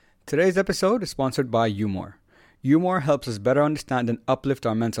Today's episode is sponsored by Umore. Umore helps us better understand and uplift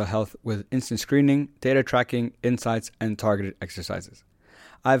our mental health with instant screening, data tracking, insights, and targeted exercises.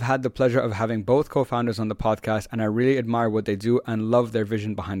 I've had the pleasure of having both co-founders on the podcast, and I really admire what they do and love their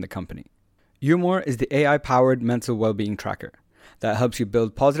vision behind the company. Umore is the AI-powered mental well-being tracker that helps you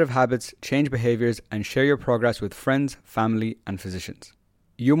build positive habits, change behaviors, and share your progress with friends, family, and physicians.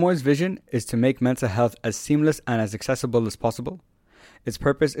 Umore's vision is to make mental health as seamless and as accessible as possible. Its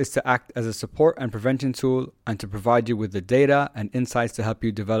purpose is to act as a support and prevention tool and to provide you with the data and insights to help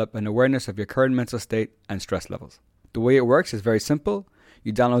you develop an awareness of your current mental state and stress levels. The way it works is very simple.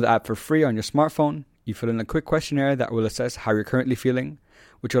 You download the app for free on your smartphone. You fill in a quick questionnaire that will assess how you're currently feeling,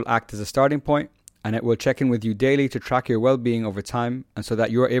 which will act as a starting point, and it will check in with you daily to track your well-being over time and so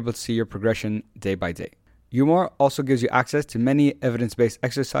that you are able to see your progression day by day. Umore also gives you access to many evidence-based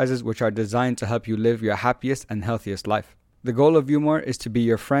exercises which are designed to help you live your happiest and healthiest life. The goal of Umore is to be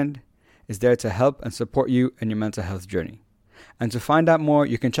your friend, is there to help and support you in your mental health journey. And to find out more,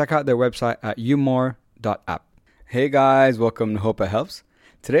 you can check out their website at umore.app. Hey guys, welcome to Hope It Helps.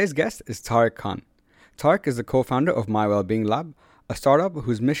 Today's guest is Tariq Khan. Tariq is the co-founder of My Wellbeing Lab, a startup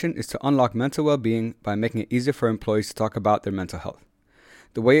whose mission is to unlock mental well-being by making it easier for employees to talk about their mental health.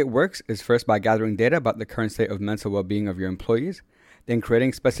 The way it works is first by gathering data about the current state of mental well-being of your employees, then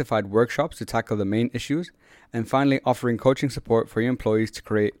creating specified workshops to tackle the main issues, and finally offering coaching support for your employees to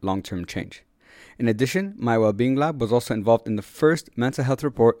create long-term change. In addition, My Wellbeing Lab was also involved in the first mental health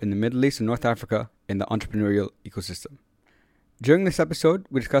report in the Middle East and North Africa in the entrepreneurial ecosystem. During this episode,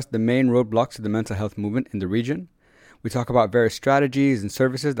 we discussed the main roadblocks to the mental health movement in the region. We talk about various strategies and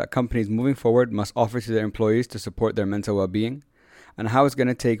services that companies moving forward must offer to their employees to support their mental well-being, and how it's going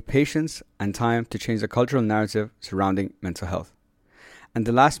to take patience and time to change the cultural narrative surrounding mental health. And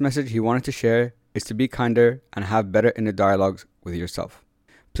the last message he wanted to share is to be kinder and have better inner dialogues with yourself.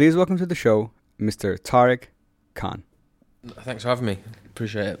 Please welcome to the show, Mr. Tariq Khan. Thanks for having me.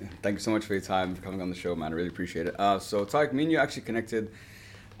 Appreciate it. Thank you so much for your time, for coming on the show, man. I really appreciate it. So Tariq, me and you actually connected.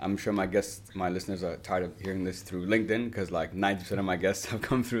 I'm sure my listeners are tired of hearing this through LinkedIn because like 90% of my guests have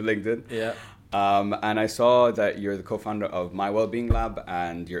come through LinkedIn. Yeah. And I saw that you're the co-founder of My Wellbeing Lab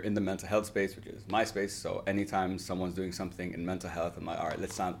and you're in the mental health space, which is my space. So anytime someone's doing something in mental health, I'm like, all right,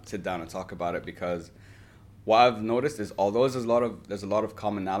 let's sit down and talk about it, because what I've noticed is although there's a lot of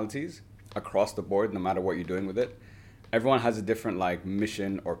commonalities across the board, no matter what you're doing with it, everyone has a different like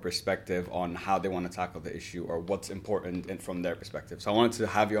mission or perspective on how they want to tackle the issue or what's important from their perspective. So I wanted to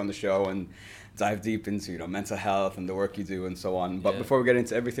have you on the show and dive deep into mental health and the work you do and so on. But before we get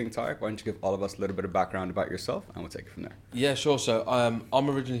into everything, Tariq, why don't you give all of us a little bit of background about yourself and we'll take it from there. Yeah, sure. So I'm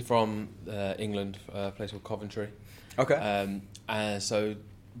originally from England, a place called Coventry. Okay. And so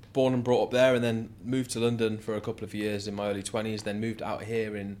born and brought up there, and then moved to London for a couple of years in my early 20s. Then moved out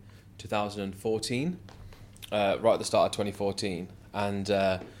here in 2014. Right at the start of 2014,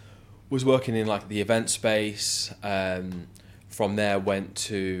 and was working in like the event space. From there, went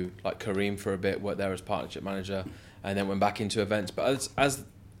to like Kareem for a bit, worked there as partnership manager, and then went back into events. But as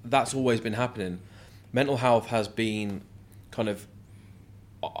that's always been happening, mental health has been kind of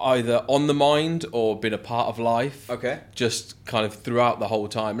either on the mind or been a part of life. Okay. Just kind of throughout the whole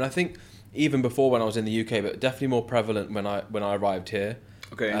time, and I think even before when I was in the UK, but definitely more prevalent when I arrived here.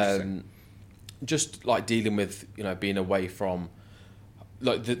 Okay. Interesting. Just like dealing with being away from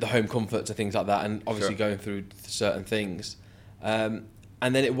like the home comforts and things like that, and obviously going through certain things, and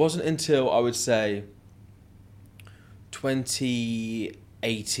then it wasn't until I would say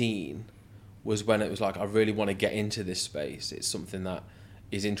 2018 was when it was like I really want to get into this space. It's something that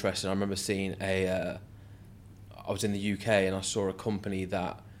is interesting. I remember seeing I was in the UK and I saw a company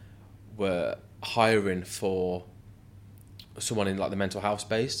that were hiring for someone in like the mental health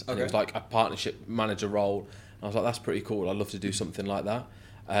space, and it was like a partnership manager role, and I was like, that's pretty cool, I'd love to do something like that.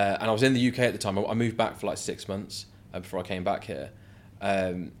 And I was in the UK at the time. I moved back for like 6 months before I came back here,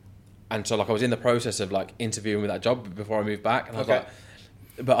 and so like I was in the process of like interviewing with that job before I moved back, and I was like,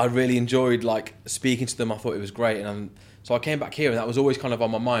 but I really enjoyed like speaking to them. I thought it was great, and so I came back here, and that was always kind of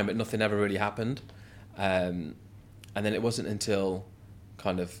on my mind, but nothing ever really happened. And then it wasn't until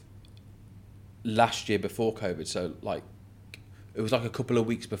kind of last year before COVID, so like it was like a couple of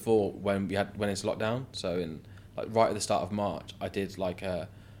weeks before when we went into lockdown. So in like right at the start of March, I did like a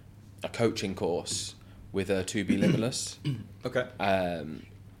coaching course with 2B Limitless. Okay. And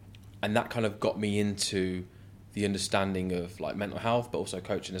that kind of got me into the understanding of like mental health, but also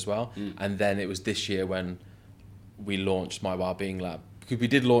coaching as well. And then it was this year when we launched My Wellbeing Lab, because we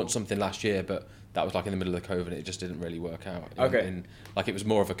did launch something last year, but that was like in the middle of COVID, and it just didn't really work out. Like it was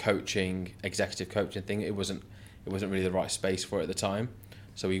more of a executive coaching thing. It wasn't really the right space for it at the time.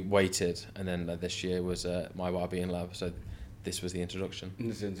 So we waited, and then this year was My Wellbeing Lab. So this was the introduction.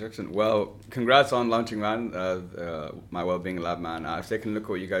 Well, congrats on launching, man. My Wellbeing Lab, man. I've taken a look at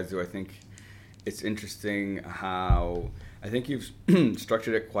what you guys do. I think it's interesting how I think you've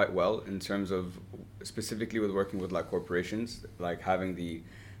structured it quite well in terms of specifically with working with like corporations, like having the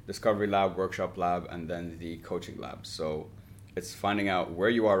discovery lab, workshop lab, and then the coaching lab. So it's finding out where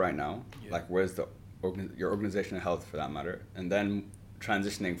you are right now, like where's your organizational health for that matter, and then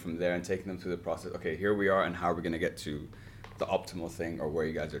transitioning from there and taking them through the process. Okay, here we are, and how are we going to get to the optimal thing or where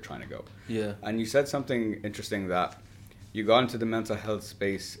you guys are trying to go. Yeah. And you said something interesting that you got into the mental health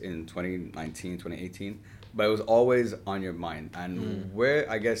space in 2019, 2018, but it was always on your mind. And where,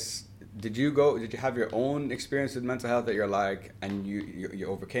 I guess, did you have your own experience with mental health that you're like, and you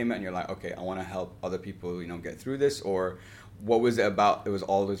overcame it and you're like, okay, I want to help other people, get through this? Or what was it about? It was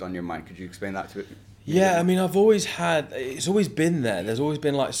always on your mind. Could you explain that to me? Yeah, I mean, it's always been there. There's always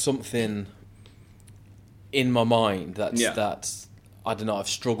been like something in my mind that's I don't know, I've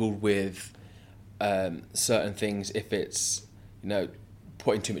struggled with certain things, if it's,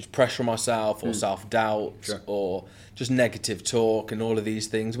 putting too much pressure on myself or self-doubt or just negative talk and all of these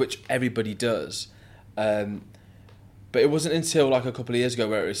things, which everybody does. But it wasn't until like a couple of years ago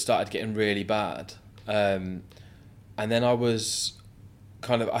where it started getting really bad. And then I was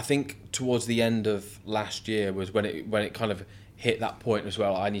kind of, I think towards the end of last year was when it kind of hit that point as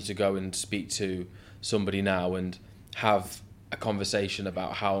well. I need to go and speak to somebody now and have a conversation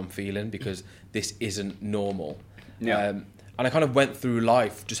about how I'm feeling, because this isn't normal. Yeah. And I kind of went through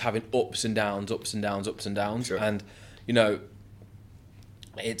life just having ups and downs. Sure. And,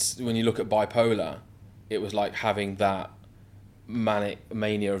 it's, when you look at bipolar, it was like having that manic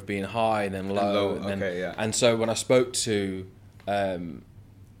mania of being high and then low. And so when I spoke to, I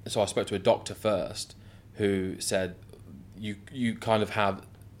spoke to a doctor first who said, you kind of have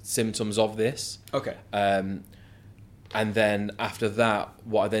symptoms of this. Okay. And then after that,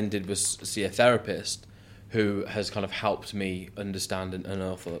 what I then did was see a therapist who has kind of helped me understand and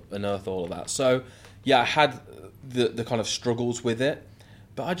unearth all of that. So, yeah, I had the kind of struggles with it,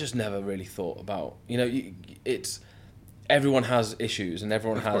 but I just never really thought about, it's everyone has issues and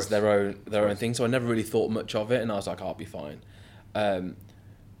everyone has their own thing. So I never really thought much of it, and I was like, I'll be fine.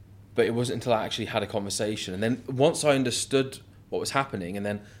 But it wasn't until I actually had a conversation, and then once I understood what was happening, and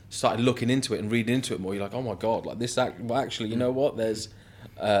then started looking into it and reading into it more, you're like, oh my god, like this actually, you know what? There's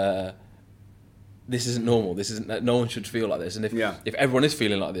this isn't normal. This isn't. No one should feel like this. And if everyone is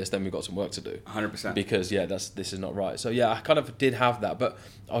feeling like this, then we've got some work to do. 100%. Because this is not right. So I kind of did have that, but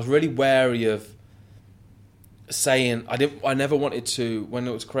I was really wary of saying I never wanted to, when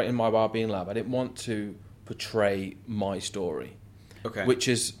it was creating My Wellbeing Lab, I didn't want to portray my story. Okay. Which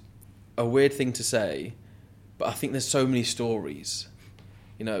is a weird thing to say, but I think there's so many stories,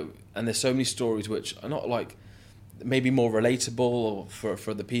 and there's so many stories which are not like maybe more relatable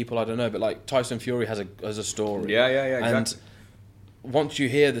for the people, I don't know, but like Tyson Fury has a story. Yeah, exactly. And once you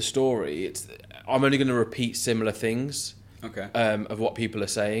hear the story, I'm only going to repeat similar things. Okay. Of what people are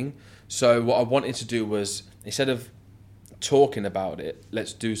saying. So what I wanted to do was, instead of talking about it,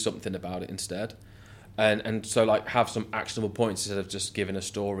 let's do something about it instead. And so like have some actionable points instead of just giving a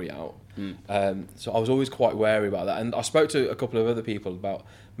story out. So I was always quite wary about that. And I spoke to a couple of other people about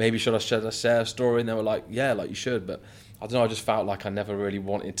maybe should I share a story, and they were like, yeah, like you should. But I don't know, I just felt like I never really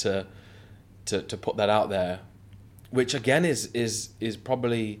wanted to put that out there, which again is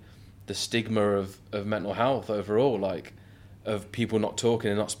probably the stigma of mental health overall, like of people not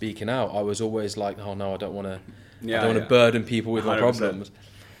talking and not speaking out. I was always like, oh no, I don't want to burden people with 100%. My problems.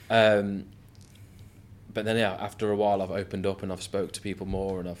 But then after a while I've opened up and I've spoke to people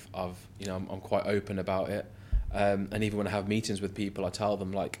more, and I'm quite open about it. And even when I have meetings with people, I tell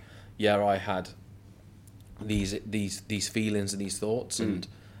them like, I had these feelings and these thoughts, and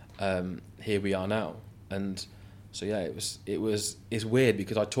here we are now. And so it's weird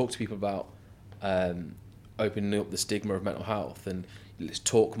because I talk to people about opening up the stigma of mental health and let's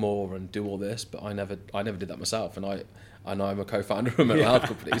talk more and do all this, but I never did that myself, and I know I'm a co-founder of a mental health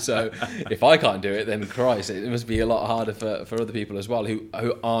company, so if I can't do it, then Christ, it must be a lot harder for other people as well who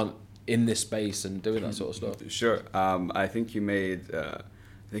aren't in this space and doing that sort of stuff. Sure. I think you made a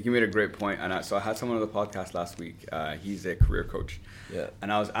great point, and so I had someone on the podcast last week. He's a career coach,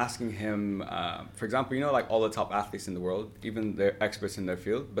 and I was asking him, for example, like all the top athletes in the world, even they're experts in their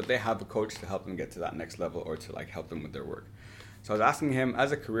field, but they have a coach to help them get to that next level or to like help them with their work. So I was asking him,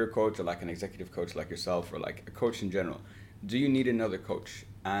 as a career coach or like an executive coach like yourself or like a coach in general, do you need another coach?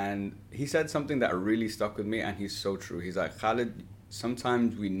 And he said something that really stuck with me, and he's so true. He's like, Khalid,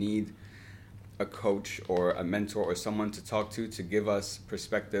 sometimes we need a coach or a mentor or someone to talk to give us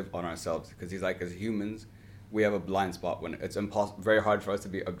perspective on ourselves, because he's like, as humans, we have a blind spot when it's very hard for us to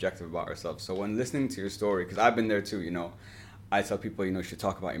be objective about ourselves. So when listening to your story, because I've been there too, you know, I tell people, you know, you should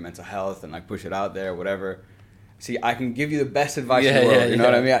talk about your mental health and like push it out there, whatever. See, I can give you the best advice in the world, you know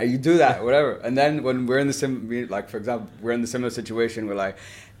what I mean? You do that, whatever. And then when we're in the like, for example, we're in the similar situation, we're like,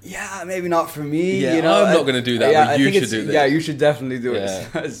 yeah, maybe not for me. Yeah, you know, I'm not going to do that, but you should do this. Yeah, you should definitely do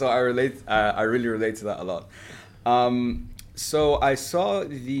it. So I really relate to that a lot. So I saw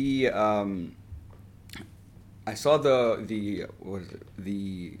the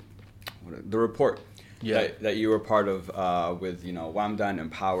report that you were part of with, you know, WAMDA and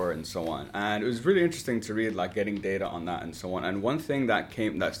Empower and so on, and it was really interesting to read, like getting data on that and so on. And one thing that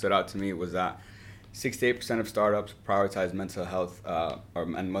stood out to me was that 68% of startups prioritize mental health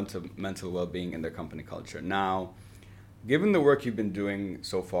and mental well-being in their company culture. Now, given the work you've been doing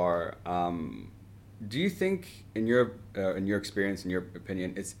so far, do you think, in your experience, in your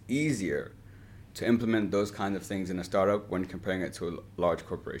opinion, it's easier to implement those kinds of things in a startup when comparing it to a large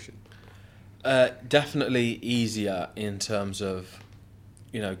corporation? Definitely easier in terms of,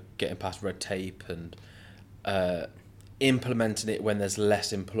 you know, getting past red tape and implementing it when there's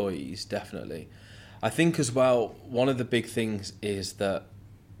less employees. Definitely. I think as well, one of the big things is that,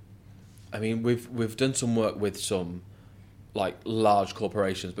 I mean, we've done some work with some like large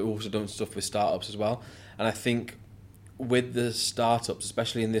corporations, but we've also done stuff with startups as well. And I think with the startups,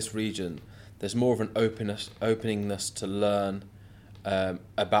 especially in this region, there's more of an openingness to learn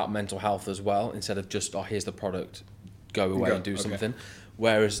about mental health as well, instead of just, oh, here's the product, go away and do something.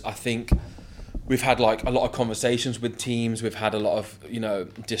 Whereas I think we've had like a lot of conversations with teams, we've had a lot of, you know,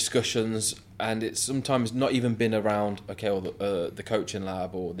 discussions, and it's sometimes not even been around, okay, or the coaching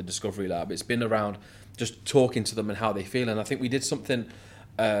lab or the discovery lab. It's been around just talking to them and how they feel. And I think we did something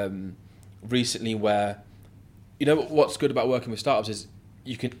recently where, you know, what's good about working with startups is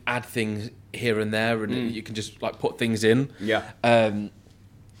you can add things here and there, and you can just like put things in. Yeah. And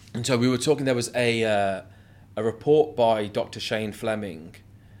so we were talking. There was a report by Dr. Shane Fleming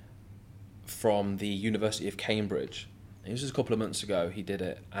from the University of Cambridge. It was just a couple of months ago. He did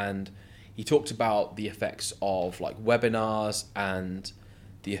it, and he talked about the effects of like webinars and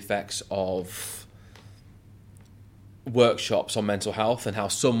the effects of workshops on mental health, and how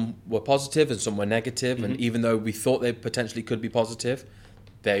some were positive and some were negative. And even though we thought they potentially could be positive,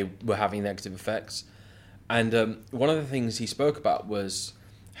 they were having negative effects. And one of the things he spoke about was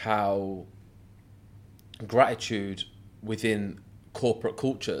how gratitude within corporate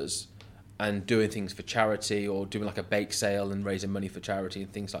cultures and doing things for charity, or doing like a bake sale and raising money for charity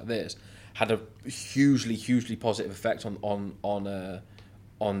and things like this, had a hugely positive effect on the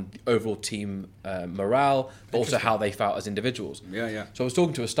overall team morale, but also how they felt as individuals. Yeah. So I was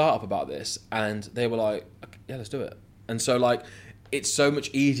talking to a startup about this, and they were like, yeah, let's do it. And so like, it's so much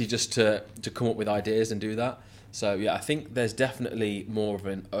easier just to come up with ideas and do that. So yeah, I think there's definitely more of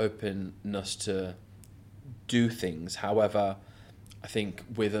an openness to do things. However, I think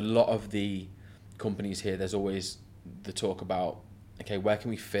with a lot of the companies here, there's always the talk about, okay, where can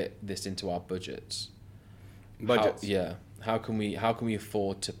we fit this into our budgets? How can we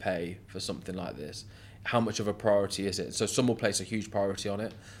afford to pay for something like this? How much of a priority is it? So some will place a huge priority on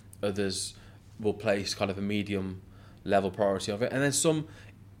it, others will place kind of a medium level priority of it, and then some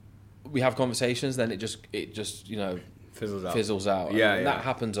we have conversations, then it just you know fizzles out. And that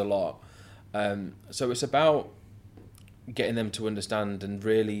happens a lot. So it's about getting them to understand and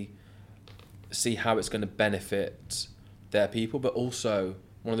really see how it's going to benefit their people. But also,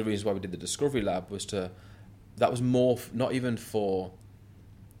 one of the reasons why we did the Discovery Lab was that was more not even for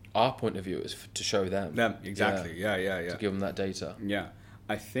our point of view, it was to show them. Exactly. Yeah. To give them that data. Yeah.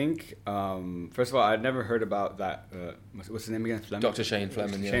 I think, first of all, I'd never heard about that. What's his name again? Fleming? Dr. Shane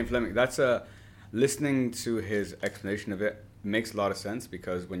Fleming. Shane Fleming. That's listening to his explanation of it makes a lot of sense,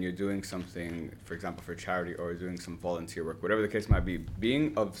 because when you're doing something, for example, for charity, or doing some volunteer work, whatever the case might be,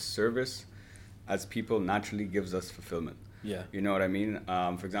 being of service as people naturally gives us fulfillment. Yeah. You know what I mean?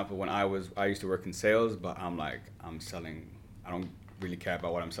 For example, when I used to work in sales, but I'm selling, I don't really care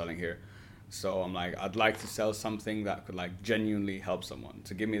about what I'm selling here. So I'm like, I'd like to sell something that could like genuinely help someone,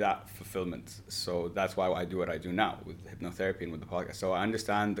 to give me that fulfillment. So that's why I do what I do now with hypnotherapy and with the podcast. So I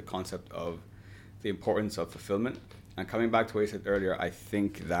understand the concept of the importance of fulfillment. And coming back to what you said earlier, I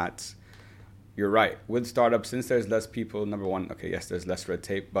think that you're right. With startups, since there's less people, number one, okay, yes, there's less red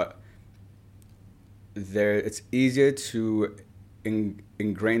tape, but it's easier to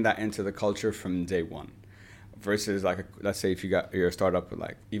ingrain that into the culture from day one. Versus like, let's say if you're a startup with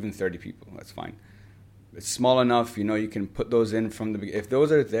like even 30 people, that's fine. it's small enough, you know, you can put those in from the if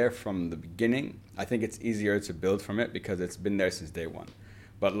those are there from the beginning, I think it's easier to build from it because it's been there since day one.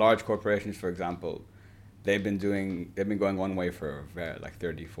 But large corporations, for example, they've been going one way for like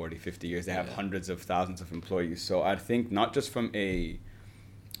 30, 40, 50 years. They have hundreds of thousands of employees. So I think not just from a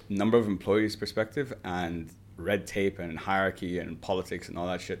number of employees perspective and red tape and hierarchy and politics and all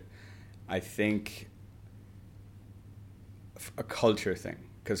that shit, I think a culture thing.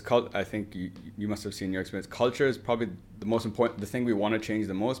 Because I think you must have seen your experience. Culture is probably the most important, the thing we want to change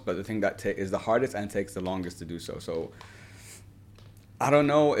the most, but the thing that is the hardest and takes the longest to do so. So I don't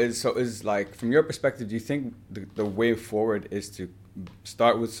know. Is like, from your perspective, do you think the way forward is to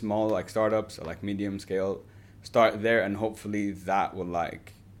start with small, like startups or like medium scale, start there, and hopefully that will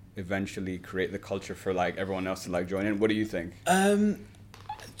like eventually create the culture for like everyone else to like join in? What do you think?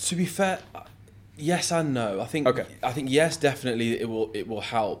 To be fair, yes and no. I think yes, definitely it will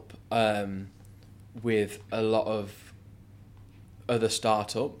help with a lot of other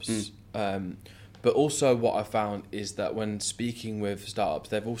startups. But also what I found is that when speaking with startups,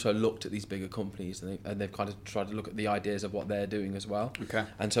 they've also looked at these bigger companies and they've kind of tried to look at the ideas of what they're doing as well. Okay.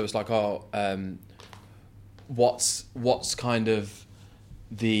 And so it's like, what's kind of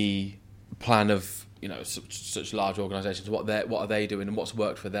the plan of, you know, such large organisations? What are they doing and what's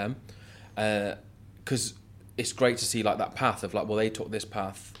worked for them? Because it's great to see like that path of like, well, they took this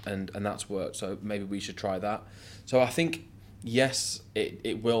path and that's worked, so maybe we should try that. So I think yes,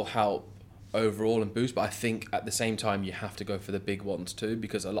 it will help overall and boost, but I think at the same time you have to go for the big ones too,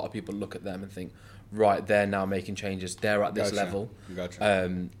 because a lot of people look at them and think, right, they're now making changes, they're at this level.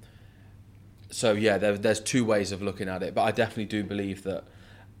 Gotcha. So yeah, there's two ways of looking at it, but I definitely do believe that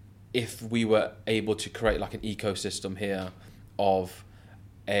if we were able to create like an ecosystem here of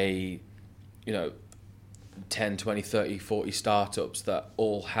a, you know, 10, 20, 30, 40 startups that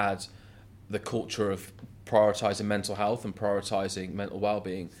all had the culture of prioritising mental health and prioritising mental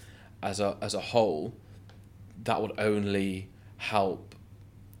well-being as a whole, that would only help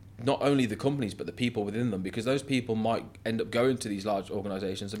not only the companies but the people within them, because those people might end up going to these large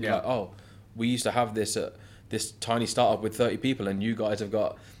organisations and be like, oh, we used to have this tiny startup with 30 people and you guys have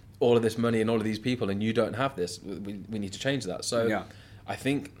got all of this money and all of these people and you don't have this. We need to change that. So I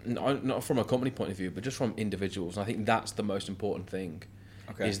think, not from a company point of view, but just from individuals, and I think that's the most important thing,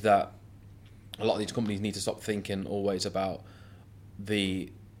 is that a lot of these companies need to stop thinking always about the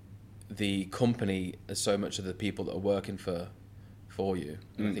company as so much of the people that are working for you.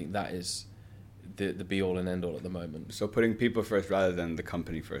 And I think that is the be all and end all at the moment. So putting people first rather than the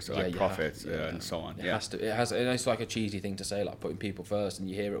company first, or like profits and so on. It has to. It's like a cheesy thing to say, like putting people first, and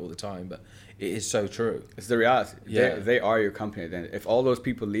you hear it all the time, but it is so true. It's the reality. Yeah. They are your company. Then if all those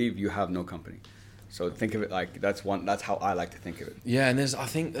people leave, you have no company. So think of it like that's how I like to think of it. Yeah, and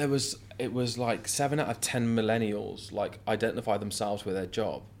it was like 7 out of 10 millennials like identify themselves with their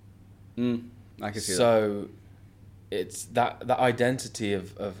job. I can see that. So it's that identity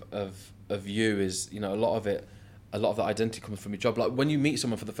of you is, you know, a lot of that identity comes from your job. Like when you meet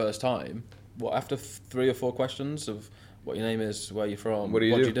someone for the first time, after 3 or 4 questions of what your name is, where you're from, what do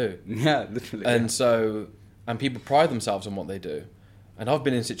you do? Yeah, literally. And so, and people pride themselves on what they do. And I've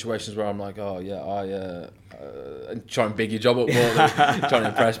been in situations where I'm like, oh yeah, and try and big your job up more, like, trying to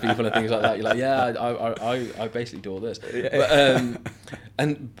impress people and things like that. You're like, yeah, I basically do all this,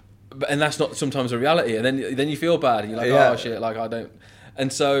 and that's not sometimes a reality. And then you feel bad. And you're like, oh shit, like I don't.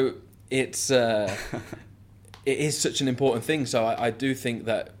 And so it is such an important thing. So I do think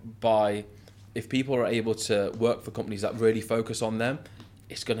that if people are able to work for companies that really focus on them,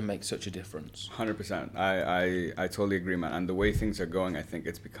 it's going to make such a difference. 100%. I totally agree, man. And the way things are going, I think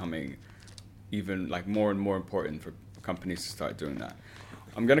it's becoming even like more and more important for companies to start doing that.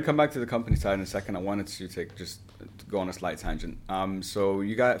 I'm going to come back to the company side in a second. I wanted to go on a slight tangent. So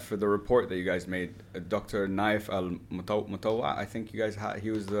you got, for the report that you guys made, Dr. Naif Al-Mutawa, I think you guys had,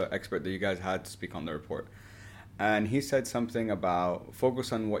 he was the expert that you guys had to speak on the report. And he said something about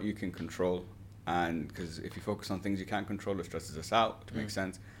focus on what you can control. And because if you focus on things you can't control, it stresses us out, which makes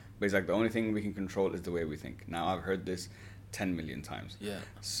sense. But he's like, the only thing we can control is the way we think. Now, I've heard this 10 million times. Yeah.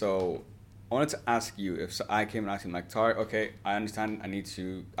 So I wanted to ask you, if I came and asked him, like, Tariq, okay, I understand,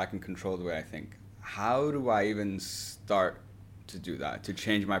 I can control the way I think. How do I even start to do that, to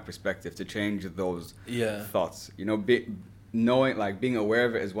change my perspective, to change those thoughts? You know, knowing, like, being aware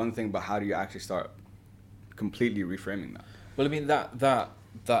of it is one thing, but how do you actually start completely reframing that? Well, I mean,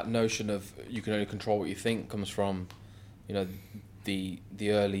 that notion of you can only control what you think comes from, you know, the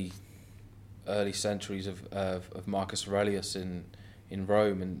early centuries of Marcus Aurelius in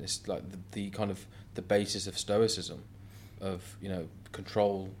Rome, and it's like the kind of the basis of Stoicism, of, you know,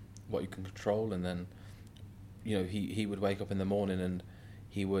 control what you can control, and then he would wake up in the morning and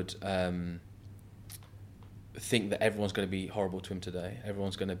he would think that everyone's going to be horrible to him today.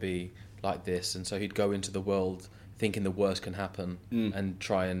 Everyone's going to be like this, and so he'd go into the world thinking the worst can happen and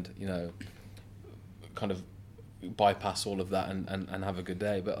try and kind of bypass all of that and have a good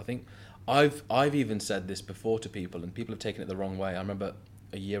day. But I think I've even said this before to people, and people have taken it the wrong way. I remember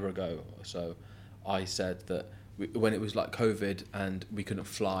a year ago or so, I said that when it was like COVID and we couldn't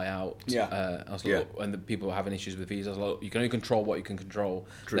fly out, I was like, and the people were having issues with visas, I was like, you can only control what you can control.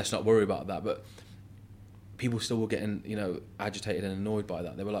 True. Let's not worry about that. But people still were getting, agitated and annoyed by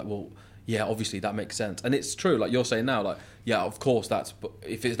that. They were like, well, yeah, obviously that makes sense. And it's true, like you're saying now, like, yeah, of course but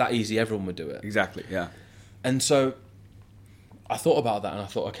if it's that easy, everyone would do it. Exactly, yeah. And so I thought about that and I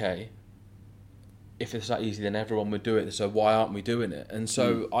thought, okay, if it's that easy, then everyone would do it. So why aren't we doing it? And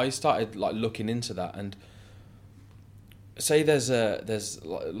so I started like looking into that, and say there's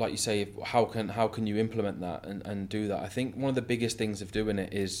like you say, how can you implement that and do that? I think one of the biggest things of doing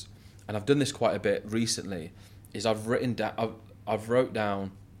it is, and I've done this quite a bit recently, is I've wrote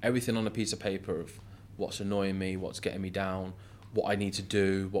down everything on a piece of paper of what's annoying me, what's getting me down, what I need to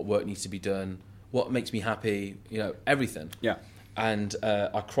do, what work needs to be done, what makes me happy, everything. Yeah. And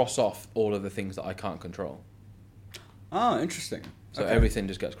I cross off all of the things that I can't control. Oh, interesting. So everything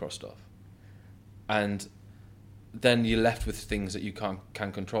just gets crossed off. And then you're left with things that you can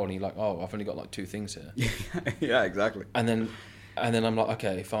control, and you're like, oh, I've only got like 2 things here. Yeah, exactly. And then I'm like,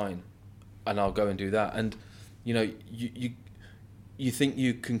 okay, fine. And I'll go and do that. And, you think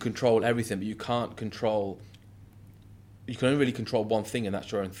you can control everything, but you can't control... You can only really control one thing, and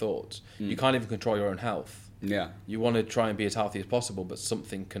that's your own thoughts. You can't even control your own health. Yeah. You want to try and be as healthy as possible, but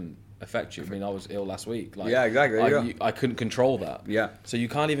something can affect you. I mean, I was ill last week. Like, yeah, exactly. I couldn't control that. Yeah. So you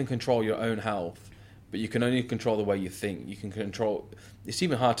can't even control your own health, but you can only control the way you think. You can control... It's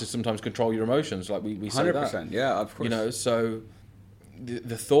even hard to sometimes control your emotions, like we say 100%, that. Yeah, of course. So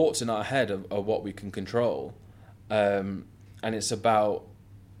the thoughts in our head are what we can control. And it's about...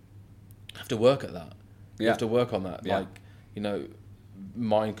 You have to work at that. You have to work on that. Yeah. Like,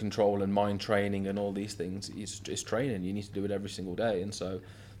 mind control and mind training and all these things is training. You need to do it every single day. And so,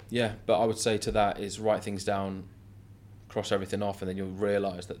 yeah, but I would say to that is write things down, cross everything off, and then you'll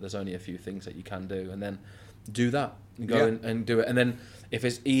realise that there's only a few things that you can do, and then do that and go and do it. And then if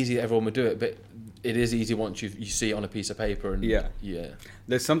it's easy, everyone would do it, but it is easy once you see it on a piece of paper. And yeah.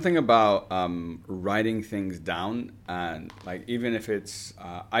 There's something about writing things down, and like even if it's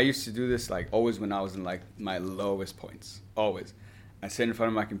I used to do this like always when I was in like my lowest points. Always I sit in front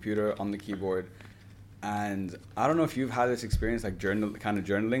of my computer on the keyboard, and I don't know if you've had this experience like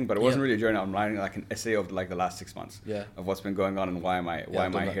journaling, but it wasn't really a journal. I'm writing like an essay of like the last 6 months of what's been going on and why am I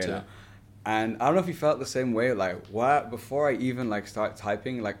here now. And I don't know if you felt the same way, like before I even like start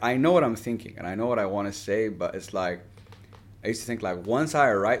typing, like I know what I'm thinking and I know what I want to say, but it's like I used to think like once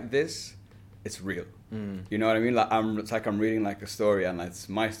I write this, it's real. You know what I mean? Like it's like I'm reading like a story, and it's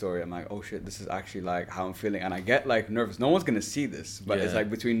my story. I'm like, oh shit, this is actually like how I'm feeling, and I get like nervous. No one's gonna see this, but it's like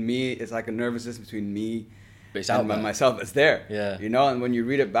between me, it's like a nervousness between me and myself. It's there, And when you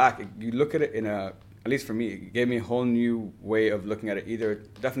read it back, you look at it at least for me, it gave me a whole new way of looking at it. Either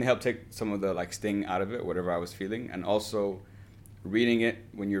definitely helped take some of the like sting out of it, whatever I was feeling, and also reading it.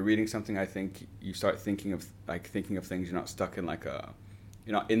 When you're reading something, I think you start thinking of things. You're not stuck in like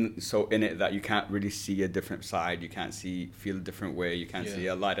you're not in it that you can't really see a different side. You can't feel a different way. You can't see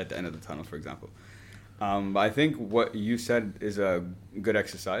a light at the end of the tunnel, for example. But I think what you said is a good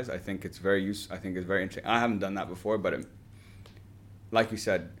exercise. I think it's very I think it's very interesting. I haven't done that before, but like you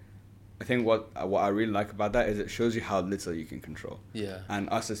said, I think what I really like about that is it shows you how little you can control. Yeah. And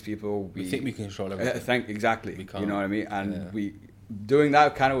us as people, we think we can control everything. Exactly. You know what I mean? And we doing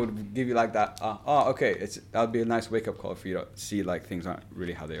that kind of would give you like that. Okay, that'd be a nice wake up call for you to see like things aren't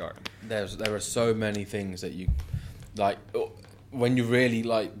really how they are. There are so many things that you like when you really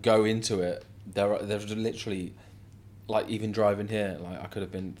like go into it. There's literally like even driving here, like I could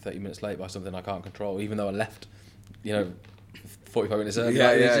have been 30 minutes late by something I can't control, even though I left, 45 minutes early.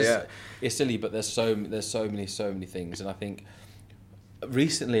 It's silly, but there's so many things, and I think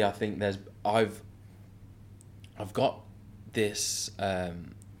recently I've got this.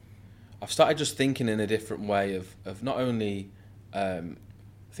 I've started just thinking in a different way of not only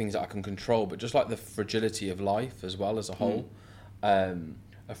things that I can control, but just like the fragility of life as well as a whole.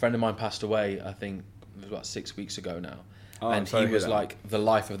 A friend of mine passed away, I think it was about 6 weeks ago now, and he was like the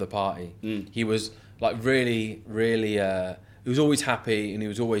life of the party. He was like really, really. He was always happy, and he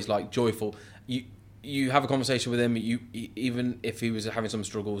was always like joyful. You have a conversation with him, even if he was having some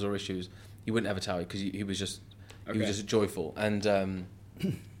struggles or issues, he wouldn't ever tell you because he was just joyful. And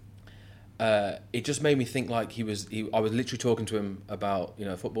it just made me think like I was literally talking to him about, you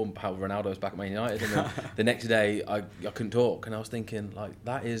know, football, how Ronaldo's back at Man United, and then the next day I couldn't talk, and I was thinking like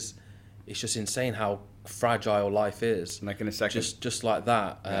it's just insane how fragile life is. Like in a second, just like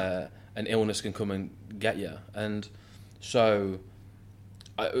that, an illness can come and get you, and so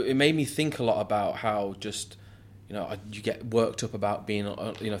it made me think a lot about how just, you know, you get worked up about being,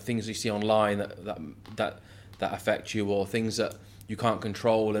 you know, things you see online that affect you, or things that you can't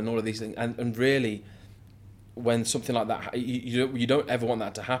control, and all of these things, and really, when something like that, you don't ever want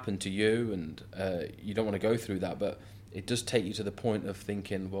that to happen to you, and you don't want to go through that, but it does take you to the point of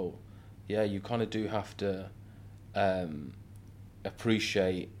thinking, well, yeah, you kind of do have to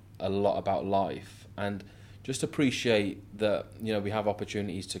appreciate a lot about life, and just appreciate that, you know, we have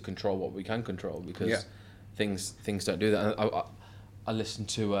opportunities to control what we can control, because things don't do that. And I listened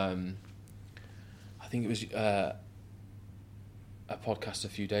to I think it was a podcast a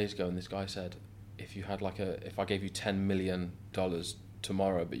few days ago, and this guy said, if I gave you $10 million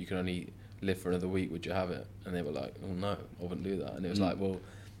tomorrow, but you can only live for another week, would you have it? And they were like, oh no, I wouldn't do that. And it was like, well,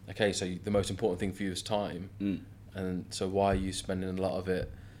 okay, so the most important thing for you is time, and so why are you spending a lot of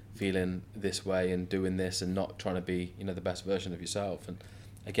it feeling this way and doing this and not trying to be, you know, the best version of yourself? And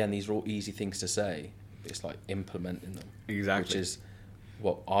again, these are all easy things to say. It's like implementing them, exactly, which is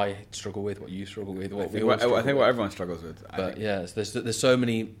what I struggle with, what you struggle with, what I think what everyone struggles with. But yes, there's so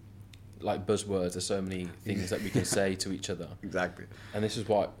many like buzzwords. There's so many things that we can say to each other. Exactly. And this is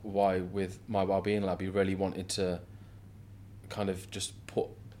why with my Wellbeing Lab, we really wanted to kind of just put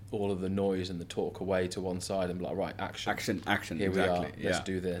all of the noise and the talk away to one side and be like, right, action. Here exactly. we are. Let's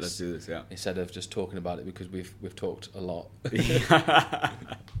do this. Yeah. Instead of just talking about it, because we've talked a lot.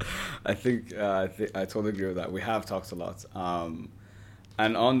 I think I totally agree with that. We have talked a lot.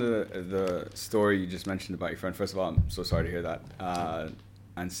 And on the story you just mentioned about your friend, first of all, I'm so sorry to hear that.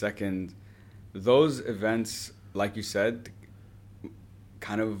 And second, those events, like you said,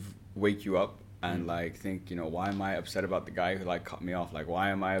 kind of wake you up and like think, you know, why am I upset about the guy who like cut me off? Like, why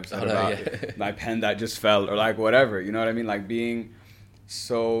am I upset about my pen that just fell, or like whatever? You know what I mean? Like being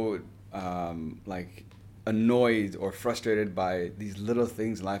so like annoyed or frustrated by these little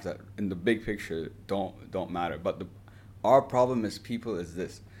things in life that in the big picture don't matter. But our problem as people is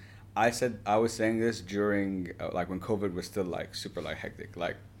this. I was saying this during like when COVID was still like super like hectic.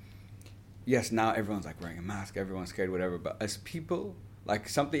 Like, yes, now everyone's like wearing a mask, everyone's scared, whatever. But as people, like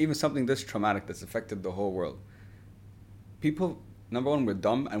something this traumatic that's affected the whole world. People, number one, we're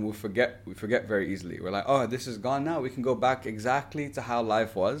dumb and we forget very easily. We're like, oh, this is gone now. We can go back exactly to how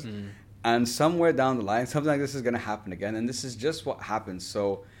life was. And somewhere down the line, something like this is going to happen again. And this is just what happens.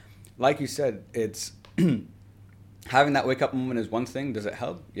 So, like you said, it's having that wake up moment is one thing. Does it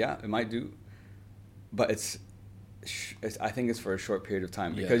help? Yeah, it might do. But it's I think it's for a short period of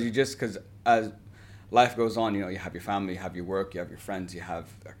time, because because as life goes on, you know, you have your family, you have your work, you have your friends, you have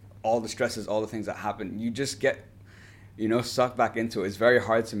all the stresses, all the things that happen. You just get, you know, sucked back into it. It's very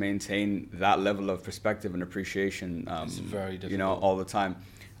hard to maintain that level of perspective and appreciation, it's very difficult, you know, all the time.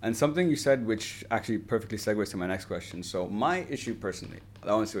 And something you said, which actually perfectly segues to my next question. So my issue personally,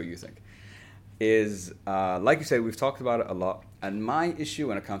 I want to see what you think, is, like you said, we've talked about it a lot. And my issue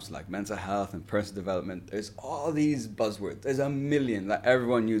when it comes to like mental health and personal development, there's all these buzzwords. There's a million that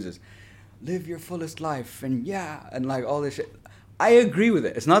everyone uses. Live your fullest life, and and like all this shit. I agree with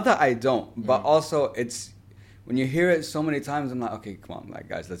it. It's not that I don't, but also it's, when you hear it so many times, I'm like, okay, come on, like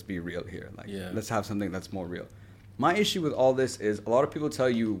guys, let's be real here. Like, let's have something that's more real. My issue with all this is a lot of people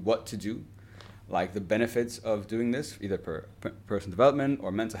tell you what to do, like the benefits of doing this, either per personal development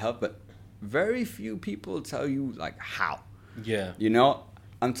or mental health, but very few people tell you like how. Yeah. You know,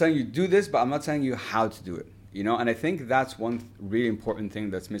 I'm telling you do this, but I'm not telling you how to do it. You know, and I think that's one really important thing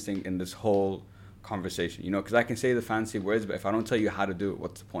that's missing in this whole conversation. You know, because I can say the fancy words, but if I don't tell you how to do it,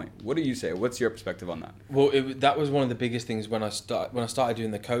 what's the point? What do you say? What's your perspective on that? Well, that was one of the biggest things when I started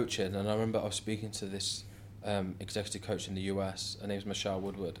doing the coaching, and I remember I was speaking to this executive coach in the US. Her name's Michelle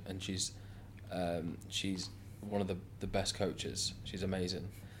Woodward, and she's one of the best coaches. She's amazing,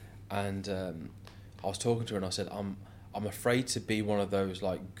 and I was talking to her and I said, I'm afraid to be one of those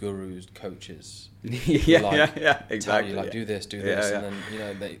like gurus, coaches. Exactly. Tell you like do this, and then you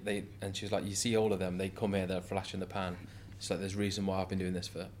know they and she's like, you see all of them, they come here, they're flash in the pan. It's like there's a reason why I've been doing this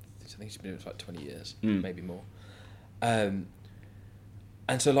for, I think she's been doing it for like 20 years, maybe more. And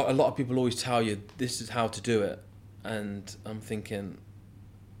so like, a lot of people always tell you this is how to do it, and I'm thinking,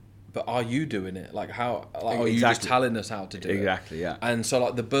 but are you doing it? Like how? Like, are you just telling us how to do it? Exactly. Yeah. And so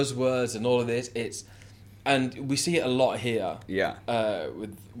like the buzzwords and all of this, and we see it a lot here. Yeah.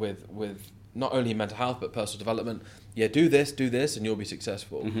 With not only in mental health but personal development. Yeah, do this, and you'll be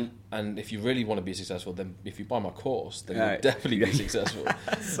successful. Mm-hmm. And if you really want to be successful, then if you buy my course, then Yeah. you'll definitely be successful.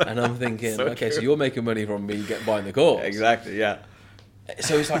 And I'm thinking, So okay, true. so you're making money from me buying the course. Exactly. Yeah.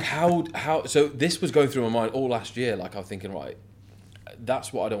 So it's like how so this was going through my mind all last year. Like I was thinking, right,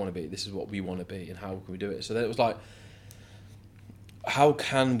 that's what I don't want to be. This is what we want to be, and how can we do it? So then it was like, how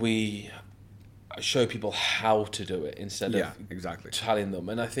can we show people how to do it instead of exactly. telling them?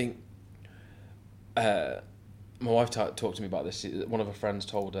 And I think my wife talked to me about this. One of her friends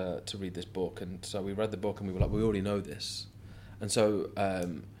told her to read this book, and so we read the book, and we were like, we already know this. And so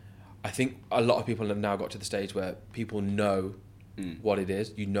I think a lot of people have now got to the stage where people know what it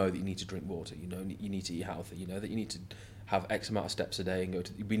is. You know that you need to drink water. You know you need to eat healthy. You know that you need to have X amount of steps a day and go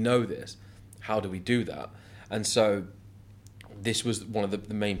to. We know this. How do we do that? And so this was one of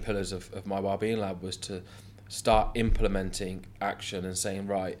the main pillars of my Wellbeing Lab, was to start implementing action and saying,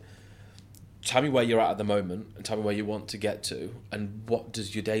 right, tell me where you're at the moment and tell me where you want to get to, and what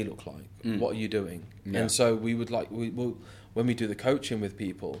does your day look like? What are you doing? Yeah. And so we would when we do the coaching with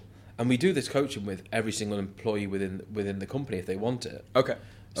people, and we do this coaching with every single employee within the company if they want it. Okay.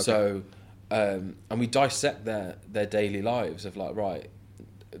 So, and we dissect their daily lives of like, right,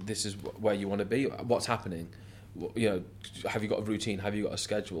 this is where you want to be. What's happening? You know, have you got a routine? Have you got a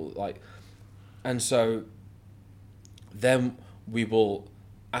schedule? Like, and so then we will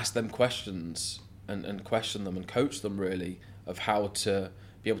ask them questions and question them and coach them really of how to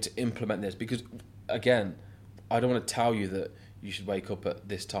be able to implement this. Because again, I don't want to tell you that you should wake up at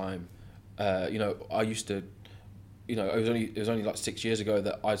this time. You know, I used to, you know, it was only like 6 years ago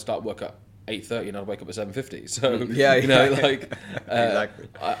that I'd start work at 8:30 and I'd wake up at 7:50. So you know, like exactly.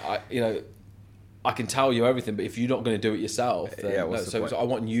 you know, I can tell you everything, but if you're not going to do it yourself, then what's the point? So I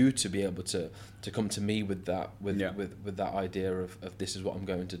want you to be able to come to me with that with that idea of this is what I'm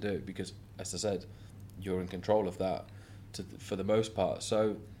going to do, because as I said, you're in control of that for the most part.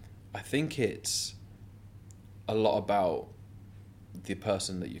 So I think it's a lot about the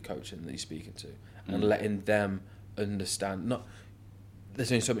person that you're coaching, that you're speaking to, and letting them understand. Not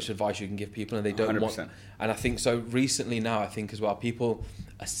there's only so much advice you can give people, and they don't 100%. want. And I think so. Recently, now I think as well, people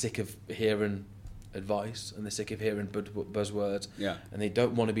are sick of hearing advice, and they're sick of hearing buzzwords. Yeah. And they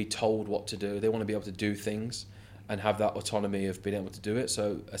don't want to be told what to do. They want to be able to do things and have that autonomy of being able to do it.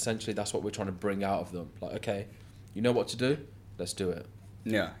 So essentially, that's what we're trying to bring out of them. Like, okay, you know what to do, let's do it.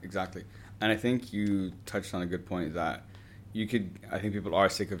 Yeah, exactly. And I think you touched on a good point that I think people are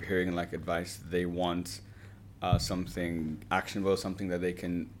sick of hearing like advice. They want something actionable, something that they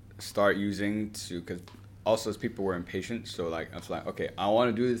can start using to, because also as people we're impatient. So like, I was like, okay, I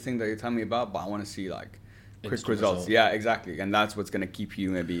want to do the thing that you're telling me about, but I want to see like quick Instant results. result. Yeah, exactly. And that's what's going to keep you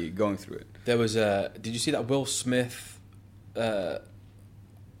maybe going through it. There was did you see that Will Smith like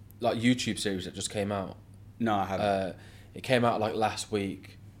YouTube series that just came out? No, I haven't. It came out like last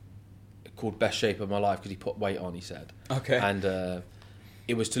week, called Best Shape of My Life, because he put weight on, he said. Okay. And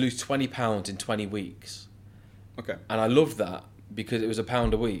it was to lose 20 pounds in 20 weeks. Okay. And I loved that because it was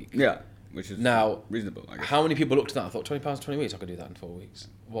 £1 a week. Yeah, which is Now, reasonable, I guess. how many people looked at that and thought, £20 in 20 weeks, I could do that in 4 weeks.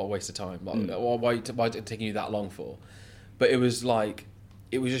 What a waste of time. Like, why is it taking you that long for? But it was like,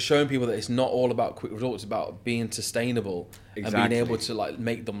 it was just showing people that it's not all about quick results, it's about being sustainable and being able to like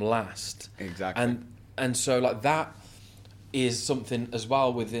make them last. Exactly. And so like that is something as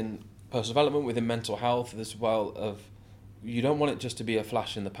well within personal development, within mental health as well, of you don't want it just to be a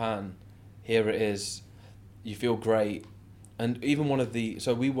flash in the pan. Here it is, you feel great. And even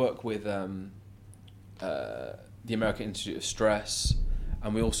so we work with the American Institute of Stress,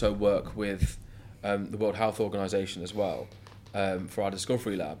 and we also work with the World Health Organization as well for our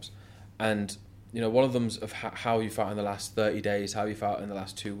discovery labs. And you know, one of them's of how you felt in the last 30 days, how you felt in the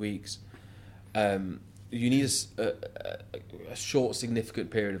last 2 weeks. You need a short,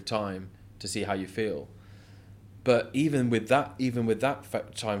 significant period of time to see how you feel. But even with that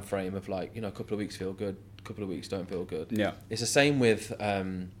time frame of like, you know, a couple of weeks feel good, a couple of weeks don't feel good. Yeah. It's the same with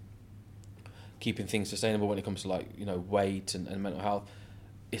keeping things sustainable when it comes to like, you know, weight and mental health.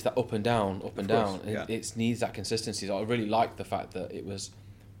 It's that up and down. And yeah. it needs that consistency. So I really liked the fact that it was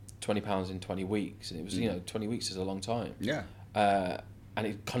 £20 in 20 weeks, and it was, you know, 20 weeks is a long time. Yeah. And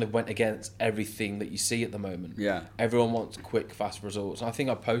it kind of went against everything that you see at the moment. Yeah. Everyone wants quick, fast results. And I think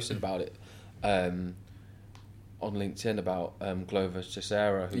I posted about it on LinkedIn about Glover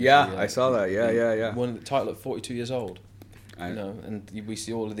Teixeira. Yeah, I saw that. Yeah. Won the title at 42 years old. You know, and we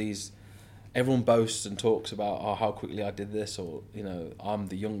see all of these. Everyone boasts and talks about how quickly I did this, or you know, I'm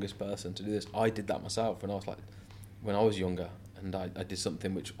the youngest person to do this. I did that myself when I was younger, and I did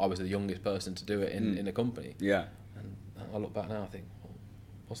something which I was the youngest person to do it in a company. Yeah. And I look back now, I think,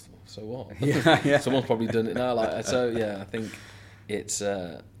 so what? Yeah. Someone's probably done it now. Like, so yeah, I think it's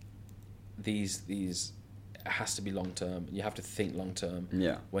these it has to be long term. You have to think long term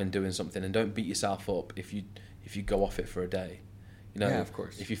when doing something, and don't beat yourself up if you go off it for a day. You know, of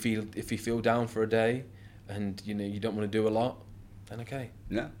course. If you feel down for a day, and you know you don't want to do a lot, then okay,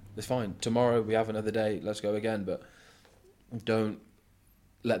 it's fine. Tomorrow we have another day. Let's go again, but don't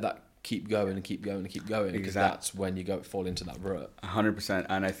let that keep going and keep going and keep going, because that's when you fall into that rut. 100%.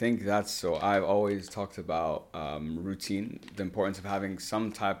 And I think that's so. I've always talked about routine, the importance of having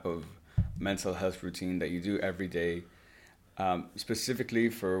some type of mental health routine that you do every day, specifically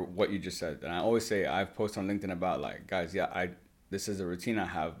for what you just said. And I always say, I've posted on LinkedIn about like, guys, this is a routine I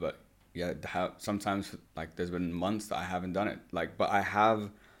have, but sometimes like there's been months that I haven't done it, like, but I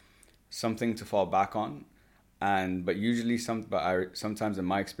have something to fall back on. But usually sometimes in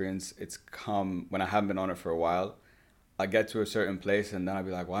my experience, it's come when I haven't been on it for a while. I get to a certain place and then I'll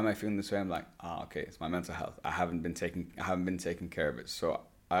be like, why am I feeling this way? I'm like, okay, it's my mental health. I haven't been taking care of it. So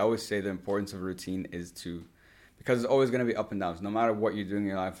I always say the importance of routine is because it's always going to be up and downs. No matter what you're doing in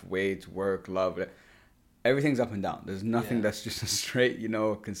your life, weight, work, love, everything's up and down. There's nothing that's just a straight,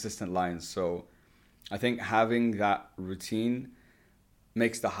 consistent line. So I think having that routine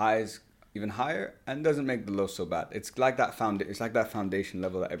makes the highs even higher and doesn't make the lows so bad. It's like that foundation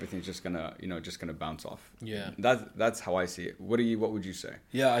level that everything's just gonna bounce off. Yeah, that's how I see it. What would you say?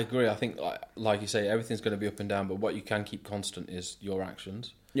 Yeah, I agree. I think like you say, everything's going to be up and down, but what you can keep constant is your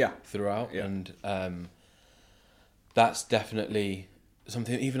actions. Yeah, throughout, and that's definitely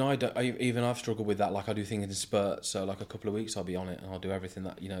something. Even I've struggled with that. Like I do things in spurts. So like a couple of weeks I'll be on it and I'll do everything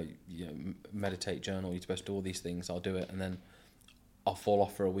that meditate, journal. You're supposed to do all these things. I'll do it and then I'll fall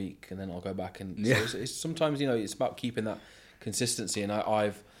off for a week and then I'll go back and so it's sometimes it's about keeping that consistency, and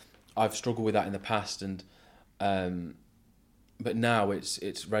I've struggled with that in the past, and but now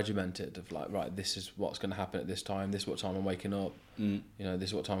it's regimented of like, right, this is what's going to happen at this time, this is what time I'm waking up, this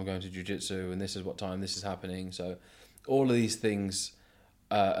is what time I'm going to jiu-jitsu, and this is what time this is happening. So all of these things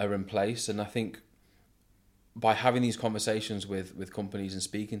are in place, and I think by having these conversations with companies and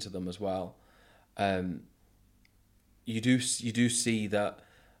speaking to them as well, you do see that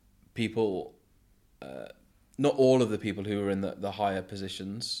people, not all of the people who are in the higher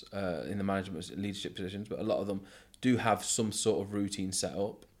positions, in the management leadership positions, but a lot of them do have some sort of routine set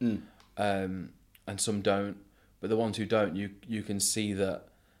up, and some don't. But the ones who don't, you can see that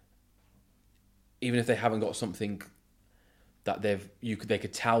even if they haven't got something that they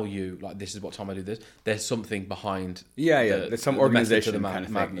could tell you, like, this is what time I do this, there's something behind. There's some organization the kind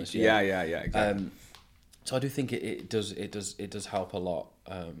of madness. Yeah, exactly. So I do think it does help a lot.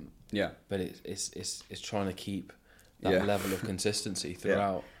 But it's trying to keep that level of consistency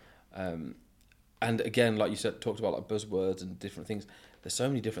throughout. And again, like you said, talked about like buzzwords and different things. There's so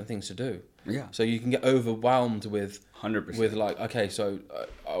many different things to do. Yeah. So you can get overwhelmed with 100%. With like, okay, so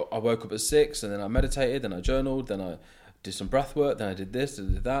I woke up at 6 and then I meditated, then I journaled, then I did some breath work, then I did this,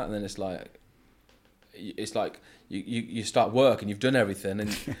 and did that, and then it's like you start work and you've done everything,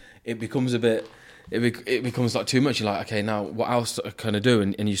 and it becomes a bit. It becomes like too much. You're like, okay, now what else can I do?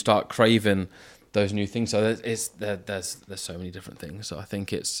 And you start craving those new things. So there's so many different things. So I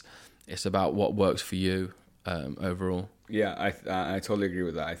think it's about what works for you overall. Yeah, I totally agree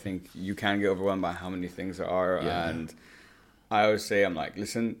with that. I think you can get overwhelmed by how many things there are, and I always say, I'm like,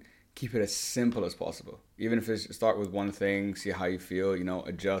 listen, keep it as simple as possible. Even if it's start with one thing, see how you feel,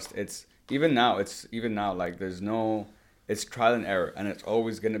 adjust. It's even now like it's trial and error, and it's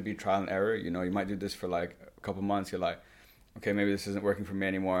always going to be trial and error. You might do this for like a couple months. You're like, okay, maybe this isn't working for me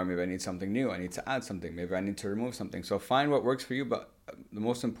anymore. Maybe I need something new. I need to add something. Maybe I need to remove something. So find what works for you. But the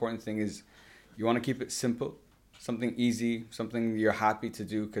most important thing is you want to keep it simple, something easy, something you're happy to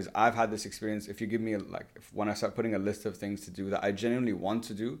do. Because I've had this experience. If you give me when I start putting a list of things to do that I genuinely want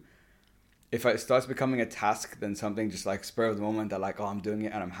to do, if it starts becoming a task, then something just like spur of the moment that like, oh, I'm doing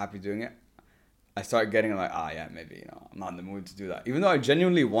it and I'm happy doing it, I start getting like, maybe, I'm not in the mood to do that. Even though I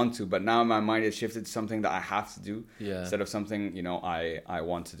genuinely want to, but now my mind is shifted to something that I have to do instead of something, I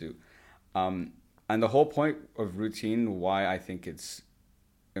want to do. And the whole point of routine, why I think it's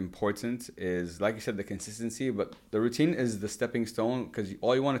important is, like you said, the consistency, but the routine is the stepping stone, because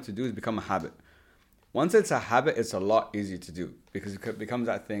all you want it to do is become a habit. Once it's a habit, it's a lot easier to do, because it becomes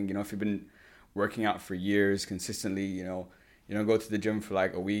that thing, if you've been working out for years consistently, you don't go to the gym for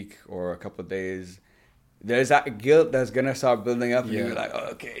like a week or a couple of days, there's that guilt that's going to start building up, and you're like,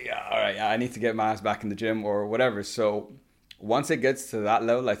 oh, okay, all right, I need to get my ass back in the gym or whatever. So once it gets to that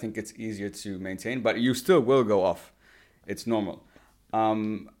level, I think it's easier to maintain, but you still will go off. It's normal.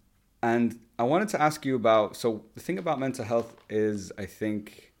 And I wanted to ask you about, so the thing about mental health is, I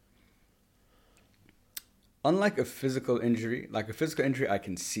think, unlike a physical injury, like a physical injury, I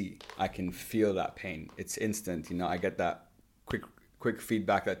can see, I can feel that pain. It's instant, you know, I get that quick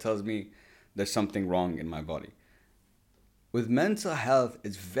feedback that tells me there's something wrong in my body. With mental health,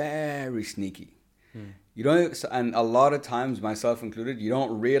 it's very sneaky. You don't, and a lot of times, myself included, you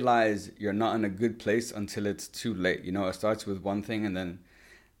don't realize you're not in a good place until it's too late. You know, it starts with one thing and then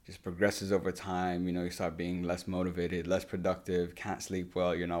just progresses over time. You know, you start being less motivated, less productive, can't sleep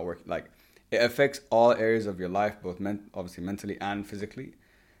well, you're not working. Like, it affects all areas of your life, both obviously mentally and physically.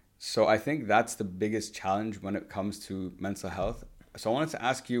 So I think that's the biggest challenge when it comes to mental health. So I wanted to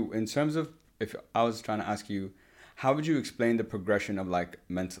ask you, in terms of, if I was trying to ask you, how would you explain the progression of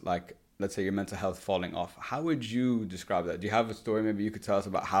let's say your mental health falling off? How would you describe that? Do you have a story maybe you could tell us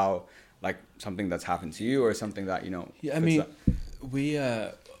about how, like, something that's happened to you or something that, you know? Yeah, I mean,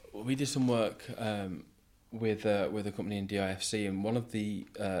 we did some work with a company in DIFC, and one of the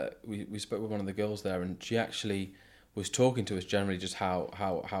we spoke with one of the girls there, and she actually was talking to us generally just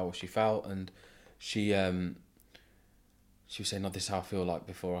how she felt, and she was saying, "No, this is how I feel like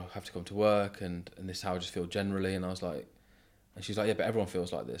before I have to come to work, and this is how I just feel generally." And I was like, and she's like, "Yeah, but everyone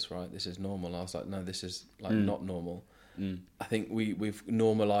feels like this, right? This is normal." And I was like, "No, this is like not normal." I think we've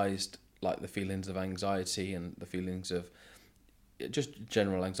normalized like the feelings of anxiety and the feelings of just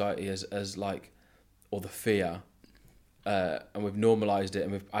general anxiety as like, or the fear, and we've normalized it,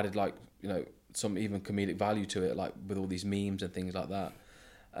 and we've added, like, you know, some even comedic value to it, like with all these memes and things like that.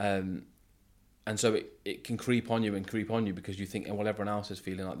 And so it can creep on you because you think, well, everyone else is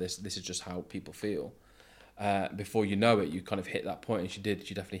feeling like this. This is just how people feel. Before you know it, you kind of hit that point, and she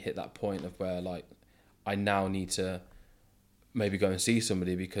definitely hit that point of where, like, I now need to maybe go and see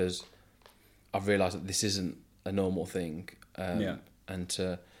somebody because I've realised that this isn't a normal thing, and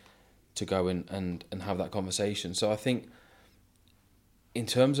to go in and have that conversation. So I think in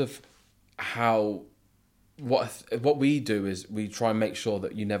terms of how what we do is we try and make sure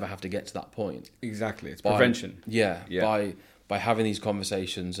that you never have to get to that point. Exactly, it's prevention. By having these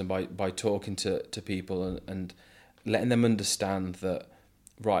conversations and by talking to people and letting them understand that,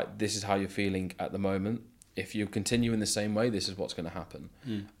 right, this is how you're feeling at the moment. If you continue in the same way, this is what's going to happen.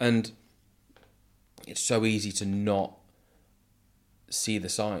 And it's so easy to not see the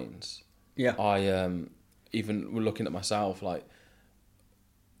signs. Yeah. I even looking at myself, like,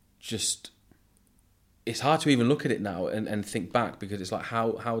 just, it's hard to even look at it now and think back, because it's like,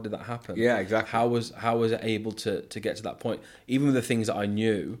 how did that happen? Yeah, exactly. How was it able to get to that point? Even with the things that I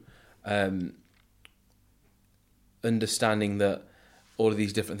knew, understanding that all of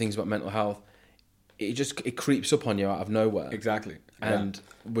these different things about mental health, it creeps up on you out of nowhere. Exactly. And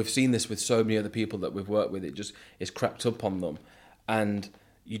we've seen this with so many other people that we've worked with. It's crept up on them, and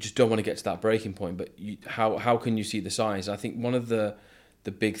you just don't want to get to that breaking point. But how can you see the signs? I think one of the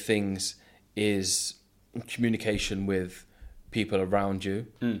big things is communication with people around you.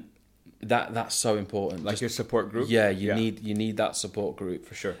 That's so important. Like your support group. Yeah, you need that support group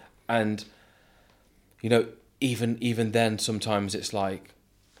for sure. And, you know, even then, sometimes it's like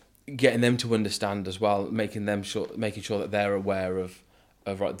getting them to understand as well, making sure that they're aware of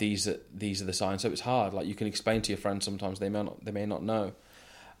right, these are the signs. So it's hard. Like, you can explain to your friends, sometimes they may not know.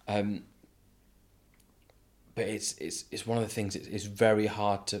 But it's one of the things. It's very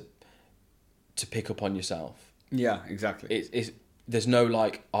hard to pick up on yourself. Yeah, exactly. There's no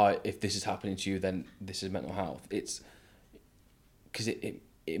like, if this is happening to you, then this is mental health. It's because it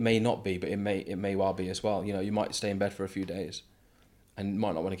may not be, but it may well be as well. You know, you might stay in bed for a few days and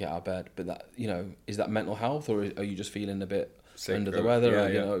might not want to get out of bed, but that, you know, is that mental health, or are you just feeling a bit sick under the weather, or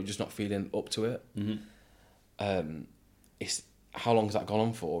you know, just not feeling up to it? It's how long has that gone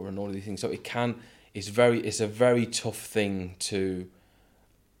on for, and all of these things. So it's a very tough thing to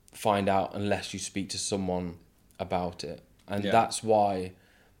find out unless you speak to someone about it. And that's why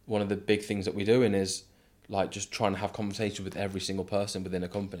one of the big things that we're doing is, like, just trying to have conversations with every single person within a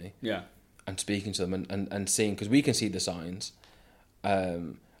company. Yeah. And speaking to them and seeing, because we can see the signs,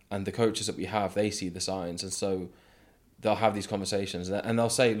 and the coaches that we have, they see the signs, and so they'll have these conversations and they'll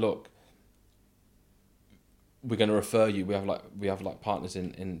say, look, we're going to refer you. We have like partners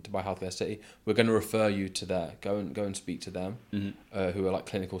in Dubai Healthcare City. We're going to refer you to there. Go and speak to them, who are like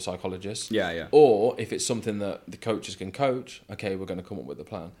clinical psychologists. Yeah, yeah. Or if it's something that the coaches can coach, okay, we're going to come up with a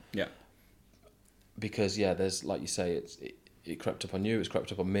plan. Yeah. Because there's, like you say, it crept up on you. It's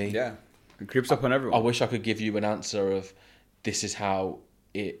crept up on me. Yeah, it creeps up on everyone. I wish I could give you an answer of this is how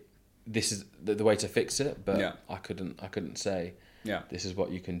it. This is the way to fix it, but I couldn't say. Yeah. This is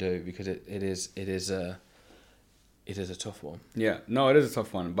what you can do, because it is it is a tough one. Yeah, no, it is a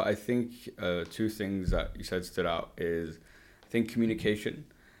tough one. But I think two things that you said stood out is, I think communication,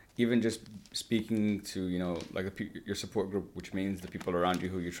 even just speaking to, you know, like your support group, which means the people around you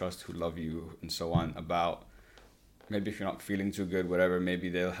who you trust, who love you, and so on, about maybe if you're not feeling too good, whatever, maybe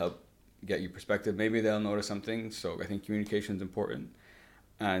they'll help get you perspective. Maybe they'll notice something. So I think communication is important.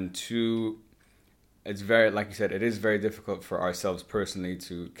 And two, it's very, like you said, it is very difficult for ourselves personally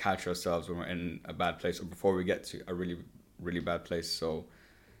to catch ourselves when we're in a bad place or before we get to a really, really bad place. So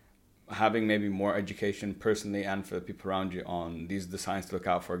having maybe more education personally and for the people around you on these are the signs to look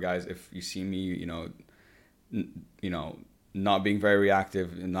out for, guys. If you see me, not being very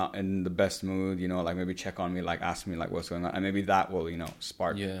reactive, not in the best mood, like maybe check on me, like ask me like what's going on, and maybe that will,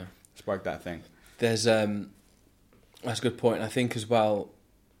 spark that thing. There's that's a good point. I think as well,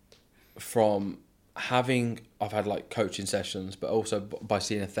 from I've had like coaching sessions, but also by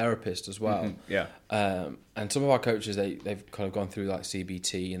seeing a therapist as well. Mm-hmm. Yeah. And some of our coaches, they've kind of gone through like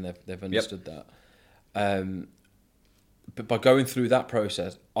CBT and they've understood that. But by going through that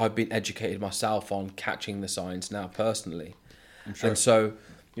process, I've been educated myself on catching the signs now personally. I'm sure. And so,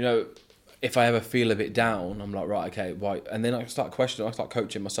 if I ever feel a bit down, I'm like, right, okay, why? And then I start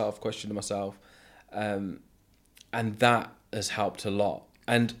coaching myself, questioning myself. And that has helped a lot.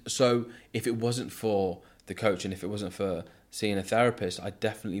 And so if it wasn't for the coach and if it wasn't for seeing a therapist, I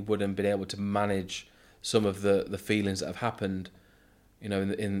definitely wouldn't have been able to manage some of the feelings that have happened,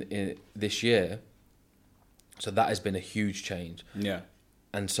 in this year. So that has been a huge change. Yeah.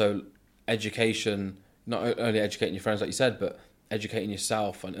 And so education, not only educating your friends, like you said, but educating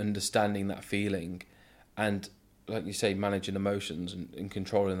yourself and understanding that feeling and, like you say, managing emotions and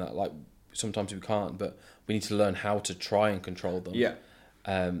controlling that. Like sometimes we can't, but we need to learn how to try and control them. Yeah.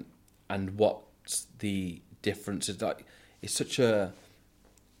 And what's the difference is like it's such a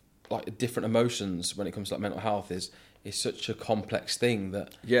different emotions when it comes to like mental health is such a complex thing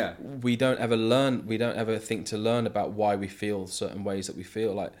that we don't ever think to learn about why we feel certain ways that we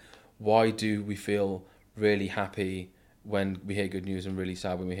feel. Like, why do we feel really happy when we hear good news and really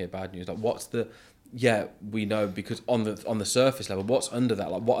sad when we hear bad news? Like, we know because on the surface level, what's under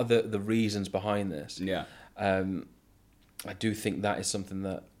that? Like, what are the reasons behind this? Yeah. I do think that is something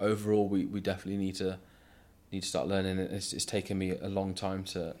that overall we definitely need to start learning. It's taken me a long time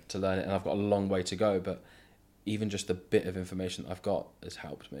to learn it, and I've got a long way to go, but even just the bit of information that I've got has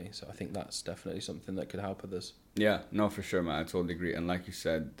helped me. So I think that's definitely something that could help others. Yeah, no, for sure, man. I totally agree. And like you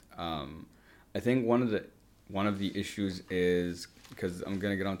said, I think one of the issues is, because I'm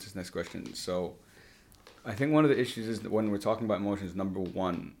going to get on to this next question. So I think one of the issues is that when we're talking about emotions, number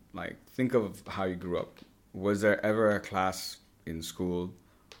one, like think of how you grew up. Was there ever a class in school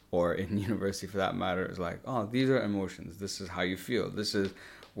or in university for that matter? It's like, oh, these are emotions. This is how you feel. This is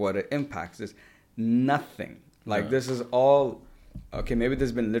what it impacts. This nothing. Like This is all, okay, maybe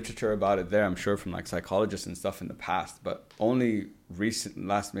there's been literature about it there, I'm sure, from like psychologists and stuff in the past, but only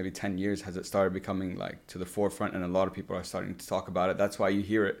last maybe 10 years has it started becoming like to the forefront, and a lot of people are starting to talk about it. That's why you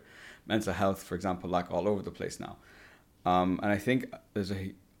hear it, mental health, for example, like all over the place now. And I think there's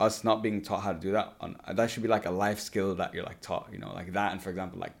us not being taught how to do that, that should be like a life skill that you're like taught, like that. And for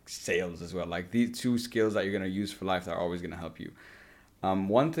example, like sales as well, like these two skills that you're going to use for life that are always going to help you.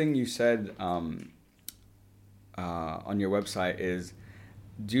 One thing you said on your website is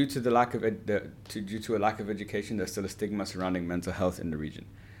due to a lack of education, there's still a stigma surrounding mental health in the region.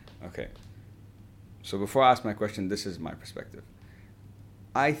 Okay. So before I ask my question, this is my perspective.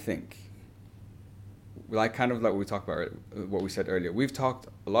 I think, like kind of like we talked about what we said earlier,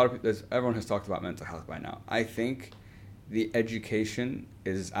 everyone has talked about mental health by now. I think the education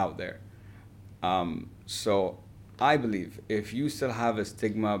is out there. So I believe if you still have a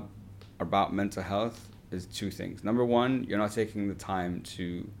stigma about mental health, is two things. Number one, you're not taking the time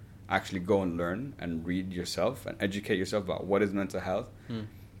to actually go and learn and read yourself and educate yourself about what is mental health.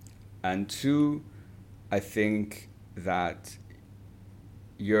 And two, I think that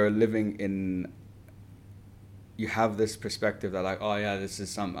you're living in, you have this perspective that like, oh yeah, this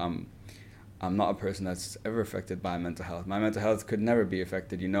is I'm not a person that's ever affected by mental health. My mental health could never be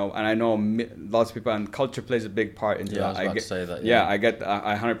affected, And I know lots of people, and culture plays a big part into that. I was about to say that. Yeah, I get that.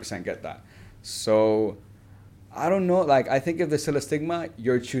 I 100% get that. So I don't know, like I think if there's still a stigma,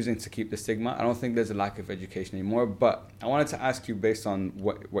 you're choosing to keep the stigma. I don't think there's a lack of education anymore, but I wanted to ask you, based on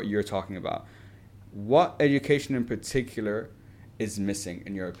what you're talking about, what education in particular is missing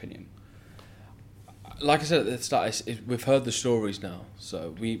in your opinion? Like I said at the start, we've heard the stories now,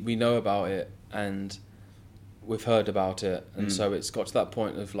 so we know about it and we've heard about it, and so it's got to that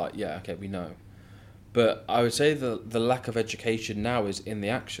point of like, yeah, okay, we know. But I would say the lack of education now is in the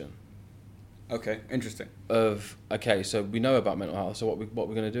action. Okay, interesting. Of, okay, so we know about mental health, so what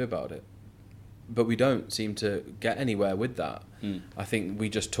we're going to do about it? But we don't seem to get anywhere with that. I think we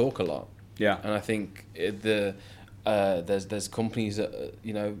just talk a lot. Yeah. And I think there's companies that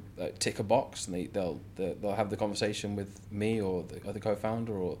that tick a box, and they'll have the conversation with me or the other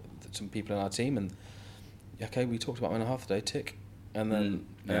co-founder or some people in our team, and okay, we talked about mental health today, tick, and then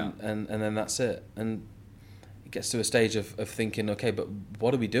and then that's it. And it gets to a stage of thinking, okay, but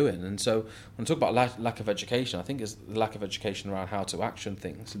what are we doing? And so when I talk about lack of education, I think it's the lack of education around how to action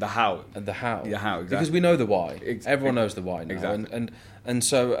things. The how. And the how. Yeah, how, exactly. Because we know the why. Everyone knows the why now. Exactly. And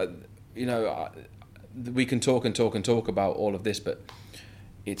so, we can talk about all of this, but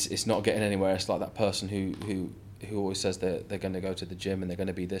it's not getting anywhere. It's like that person who always says they're going to go to the gym and they're going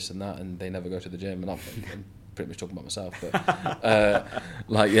to be this and that, and they never go to the gym. And I'm pretty much talking about myself, but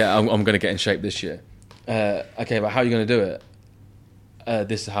I'm going to get in shape this year. Okay, but how are you going to do it?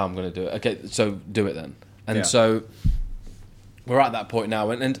 This is how I'm going to do it. Okay, so do it then. And so we're at that point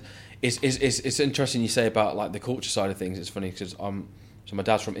now, and it's interesting you say about like the culture side of things. It's funny because so my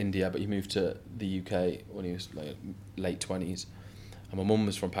dad's from India, but he moved to the UK when he was like late 20s. And my mum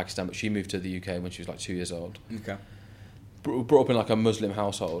was from Pakistan, but she moved to the UK when she was like 2 years old. Okay. Brought up in like a Muslim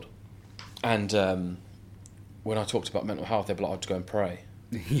household. And when I talked about mental health, they'd be like, I'd go and pray.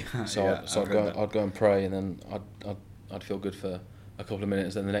 I'd go and pray, and then I'd feel good for a couple of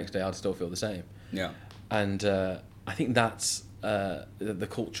minutes, and the next day I'd still feel the same. Yeah. And I think that's the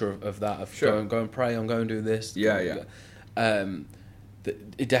culture of that, of go and pray, I'm going to do this.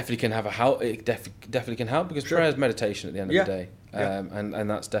 It definitely can have a help. It definitely can help, because prayer is meditation at the end of the day, and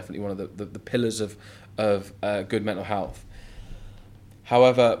that's definitely one of the pillars of good mental health.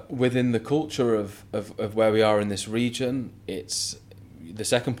 However, within the culture of where we are in this region, it's the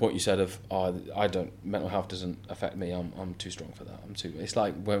second point you said of mental health doesn't affect me. I'm too strong for that. It's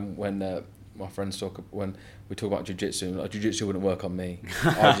like when my friends when we talk about jiu-jitsu, like, jiu-jitsu wouldn't work on me.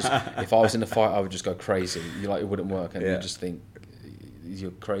 If I was in a fight, I would just go crazy. It wouldn't work, and you just think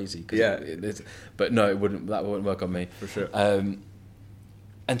you're crazy. But no, it wouldn't. That wouldn't work on me for sure.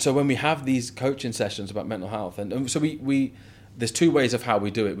 And so when we have these coaching sessions about mental health, and so we there's two ways of how we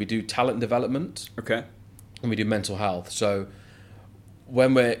do it. We do talent development, okay, and we do mental health. So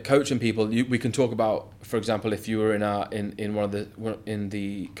when we're coaching people, we can talk about, for example, if you were in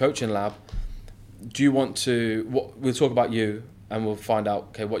the coaching lab, do you want to? We'll talk about you, and we'll find out,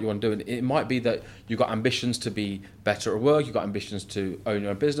 okay, what you want to do. And it might be that you've got ambitions to be better at work, you've got ambitions to own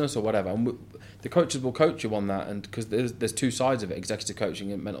your own business or whatever. And the coaches will coach you on that, and because there's two sides of it, executive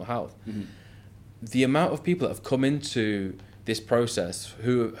coaching and mental health. Mm-hmm. The amount of people that have come into this process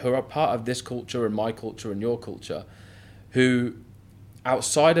who are part of this culture and my culture and your culture, who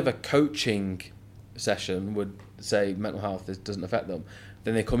outside of a coaching session would say mental health doesn't affect them,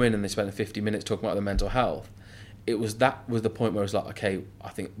 then they come in and they spend 50 minutes talking about their mental health. That was the point where it's like, okay, I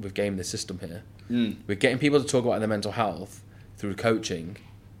think we've gamed the system here. We're getting people to talk about their mental health through coaching,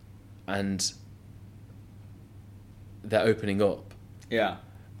 and they're opening up. Yeah.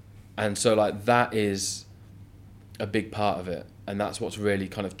 And so like that is a big part of it, and that's what's really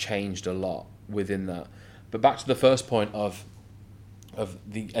kind of changed a lot within that. But back to the first point of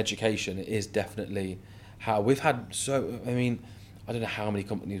the education, it is definitely how we've had I don't know how many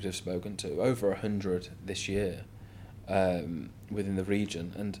companies we've spoken to, over 100 this year, within the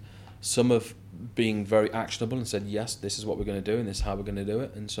region, and some have been very actionable and said, yes, this is what we're going to do and this is how we're going to do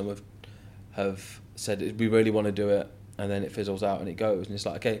it, and some have said, we really want to do it, and then it fizzles out and it goes, and it's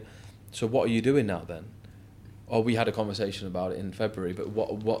like, okay, so what are you doing now then? We had a conversation about it in February, but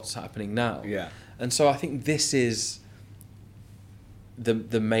what's happening now? Yeah. And so I think this is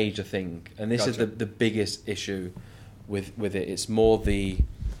the major thing, and this is the biggest issue with it. It's more the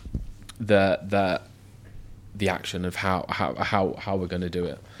action of how we're going to do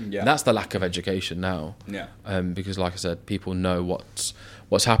it. Yeah. And that's the lack of education now. Yeah. Because like I said, people know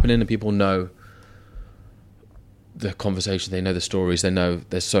what's happening, and people know the conversation, they know the stories, they know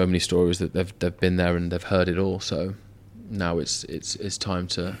there's so many stories that they've been there and they've heard it all. So now it's time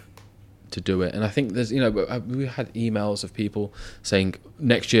to do it. And I think there's, we had emails of people saying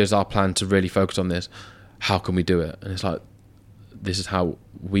next year's our plan to really focus on this. How can we do it? And it's like, this is how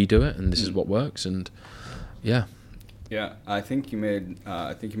we do it, and this is what works. And yeah. I think you made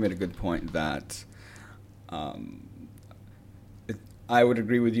a good point that I would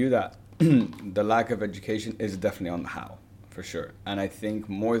agree with you that the lack of education is definitely on the how, for sure. And I think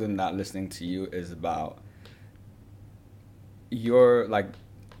more than that, listening to you is about your, like,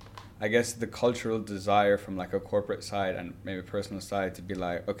 I guess the cultural desire from like a corporate side and maybe personal side to be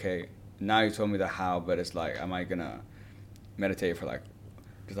like, okay, now you told me the how, but it's like, am I gonna meditate for like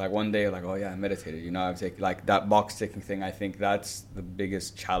Just like one day, like, oh yeah, I meditated. You know, I've taken like that box ticking thing. I think that's the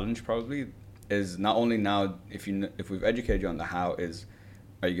biggest challenge probably. Is not only now if we've educated you on the how, is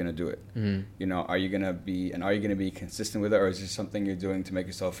are you gonna do it? Mm. You know, are you gonna be consistent with it, or is it something you're doing to make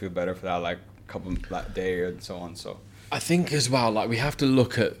yourself feel better for that like couple that day and so on? So I think as well, like we have to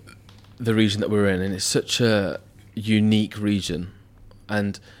look at the region that we're in, and it's such a unique region,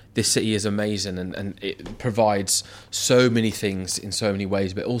 and this city is amazing, and it provides so many things in so many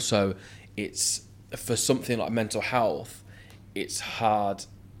ways, but also it's for something like mental health, it's hard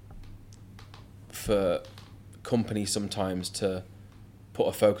for companies sometimes to put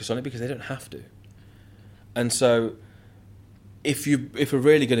a focus on it because they don't have to. And so if we're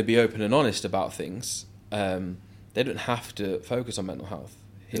really going to be open and honest about things, they don't have to focus on mental health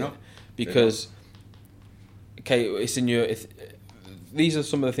here. No, because okay, these are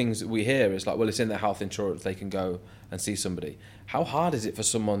some of the things that we hear is like, well, it's in their health insurance, they can go and see somebody. How hard is it for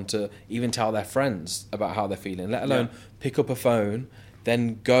someone to even tell their friends about how they're feeling, let alone pick up a phone,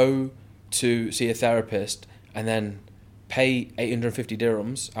 then go to see a therapist and then pay 850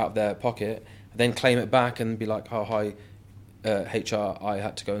 dirhams out of their pocket, then claim it back and be like, oh, hi, HR, I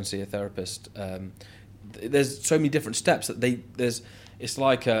had to go and see a therapist. There's so many different steps that it's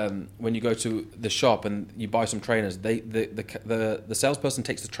like when you go to the shop and you buy some trainers, the salesperson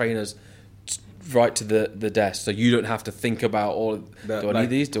takes the trainers right to the desk, so you don't have to think about do I need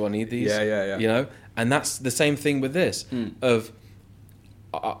these? Do I need these? Yeah. You know, and that's the same thing with this. Of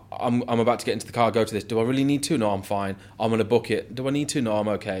I'm about to get into the car, go to this. Do I really need to? No, I'm fine. I'm going to book it. Do I need to? No, I'm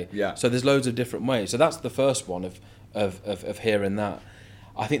okay. Yeah. So there's loads of different ways. So that's the first one of hearing that.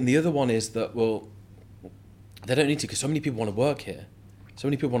 I think the other one is that, well, they don't need to because so many people want to work here. So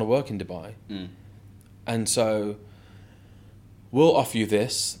many people want to work in Dubai. And so we'll offer you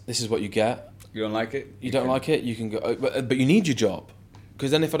this. This is what you get. You don't like it? You don't like it? You can go. But you need your job.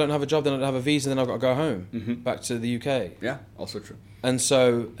 Because then if I don't have a job, then I don't have a visa, then I've got to go home, back to the UK. Yeah, also true. And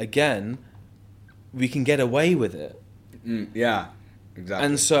so, again, we can get away with it. Yeah, exactly.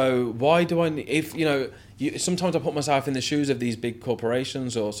 And so, why do sometimes I put myself in the shoes of these big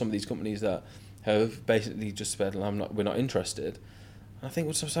corporations or some of these companies that have basically just said, we're not interested. And I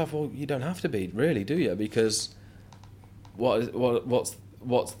think to myself, well, you don't have to be, really, do you? Because what's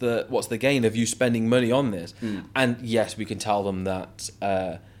the gain of you spending money on this? And yes, we can tell them that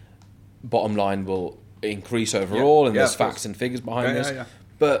bottom line will increase overall, and there's facts and figures behind this.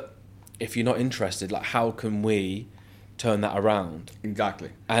 But if you're not interested, like, how can we turn that around?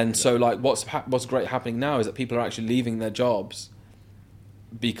 Exactly. And so, like, what's great happening now is that people are actually leaving their jobs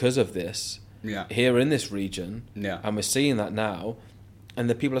because of this. Here in this region. And we're seeing that now, and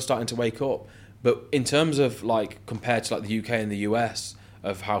the people are starting to wake up. But in terms of, like, compared to like the UK and the US,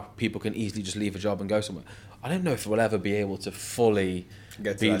 of how people can easily just leave a job and go somewhere, I don't know if we'll ever be able to fully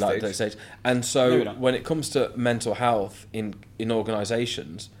get to that stage. And so when it comes to mental health in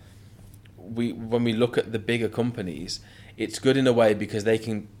organisations, when we look at the bigger companies, it's good in a way because they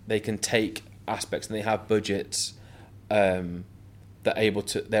can take aspects and they have budgets they're able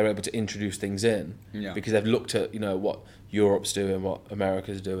to introduce things in because they've looked at what Europe's doing, what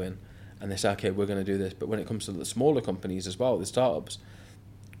America's doing, and they say, okay, we're going to do this. But when it comes to the smaller companies as well, the startups,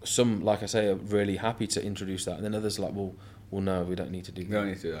 some, like I say, are really happy to introduce that, and then others are like, well, no, we don't need to do that. We don't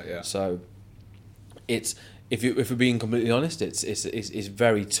need to do that, yeah. So it's if we're being completely honest, it's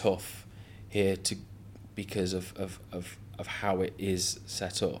very tough here because of how it is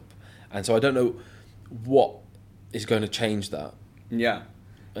set up, and so I don't know what is going to change that. Yeah.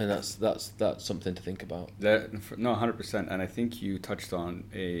 And that's something to think about. No, 100%. And I think you touched on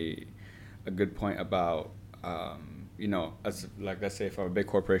a good point about as, like, let's say for a big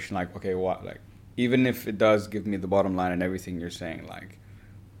corporation, like, okay, what, like, even if it does give me the bottom line and everything you're saying, like,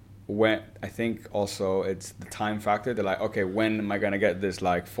 when I think also it's the time factor. They're like, okay, when am I gonna get this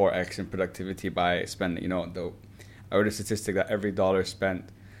like 4x in productivity by spending? I heard a statistic that every dollar spent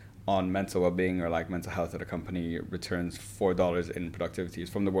on mental well-being or like mental health at a company returns $4 in productivity.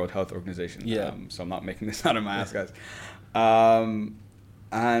 It's from the World Health Organization. Yeah. So I'm not making this out of my ass, guys.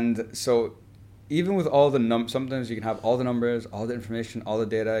 And so even with all the sometimes you can have all the numbers, all the information, all the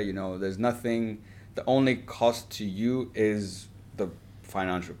data, there's nothing. The only cost to you is the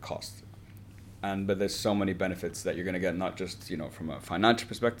financial cost. But there's so many benefits that you're going to get, not just, from a financial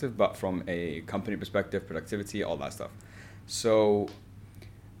perspective, but from a company perspective, productivity, all that stuff. So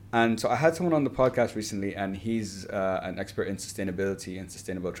I had someone on the podcast recently, and he's an expert in sustainability and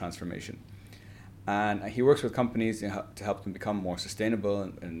sustainable transformation. And he works with companies to help them become more sustainable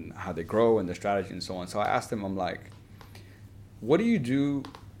and how they grow and their strategy and so on. So I asked him, I'm like, what do you do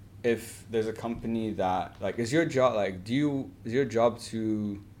if there's a company that like is your job is your job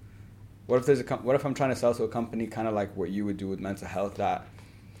to what if I'm trying to sell to a company kind of like what you would do with mental health that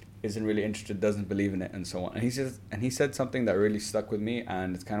isn't really interested, doesn't believe in it, and so on. And he said something that really stuck with me,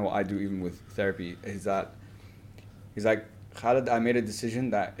 and it's kind of what I do even with therapy. Is that he's like, Khaled, I made a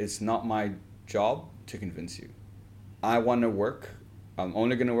decision that it's not my job to convince you. I want to work. I'm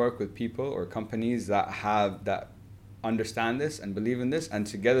only going to work with people or companies that understand this and believe in this, and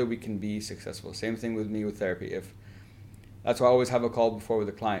together we can be successful. Same thing with me with therapy. That's why I always have a call before with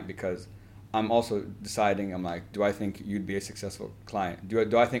a client, because I'm also deciding, I'm like, do I think you'd be a successful client?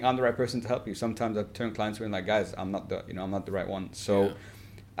 Do I think I'm the right person to help you? Sometimes I turn clients away and like, guys, I'm not the right one. So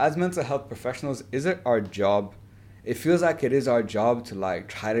as mental health professionals, is it our job? It feels like it is our job to like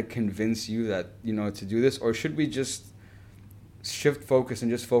try to convince you that, to do this, or should we just shift focus and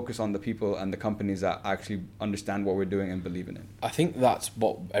just focus on the people and the companies that actually understand what we're doing and believe in it? I think that's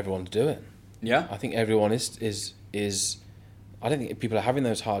what everyone's doing. Yeah. I think everyone is I don't think people are having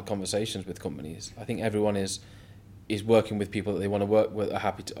those hard conversations with companies. I think everyone is working with people that they want to work with, are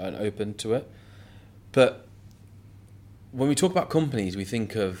happy to and open to it. But when we talk about companies, we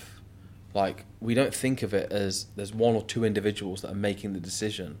think of we don't think of it as there's one or two individuals that are making the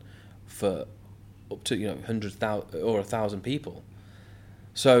decision for up to 100,000 or 1,000 people.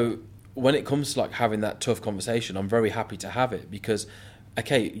 So when it comes to like having that tough conversation, I'm very happy to have it, because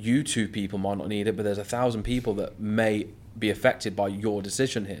okay, you two people might not need it, but there's 1,000 people that may be affected by your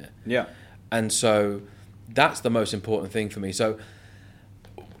decision here. Yeah. And so that's the most important thing for me. So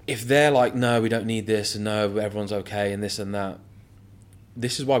if they're like, no, we don't need this, and no, everyone's okay, and this and that,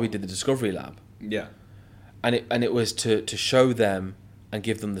 this is why we did the Discovery Lab. Yeah. And it was to show them and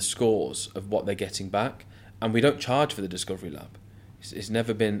give them the scores of what they're getting back. And we don't charge for the Discovery Lab. It's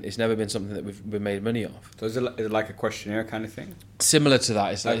never been something that we've made money off. So is it like a questionnaire kind of thing? Similar to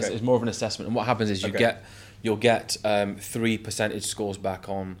that, it's Okay. more of an assessment. And what happens is you'll get 3 percentage scores back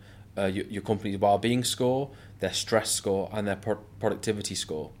on your company's well-being score, their stress score, and their productivity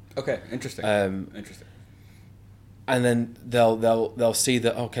score. Okay, interesting. Interesting. And then they'll see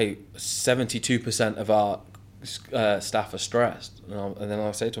that 72% of our staff are stressed, and then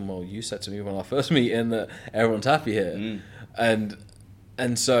I'll say to them, well, you said to me when I first meeting that everyone's happy here,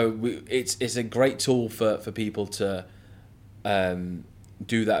 and so it's a great tool for people to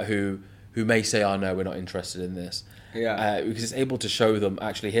do that who may say, oh no, we're not interested in this, because it's able to show them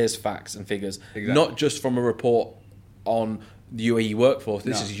actually here's facts and figures, not just from a report on the UAE workforce.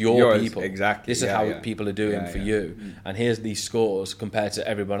 This is yours, people. Exactly. This is how people are doing for you. And here's these scores compared to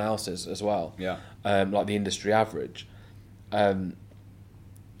everyone else's as well. Yeah. Like the industry average. And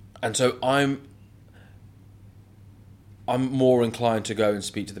so I'm more inclined to go and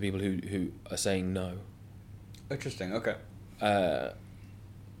speak to the people who are saying no. Interesting. Okay.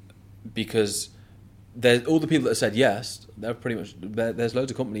 Because there's all the people that said yes. They're pretty much there's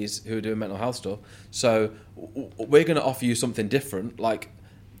loads of companies who are doing mental health stuff. So we're going to offer you something different. Like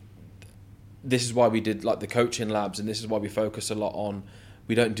this is why we did like the coaching labs, and this is why we focus a lot on.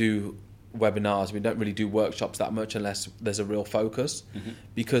 We don't do webinars. We don't really do workshops that much unless there's a real focus,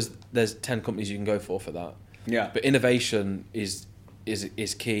 because there's 10 companies you can go for that. Yeah. But innovation is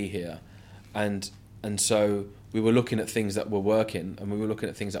key here, and so we were looking at things that were working, and we were looking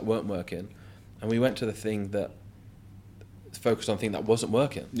at things that weren't working. And we went to the thing that focused on the thing that wasn't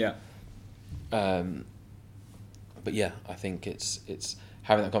working. Yeah. But yeah, I think it's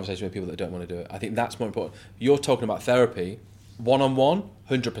having that conversation with people that don't want to do it. I think that's more important. You're talking about therapy, one-on-one,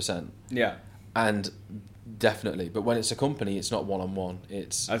 100%. Yeah. And definitely. But when it's a company, it's not one-on-one.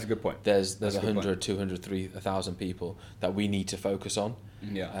 That's a good point. There's 100, 200, 300, 1,000 people that we need to focus on.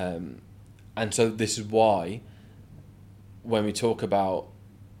 Yeah. And so this is why when I talk about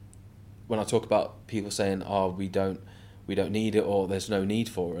people saying, "Oh, we don't need it," or "There's no need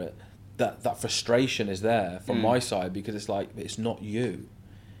for it," that frustration is there from my side, because it's like, it's not you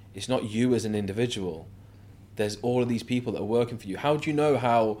as an individual. There's all of these people that are working for you. How do you know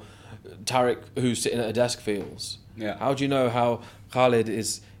how Tariq, who's sitting at a desk, feels? Yeah. How do you know how Khalid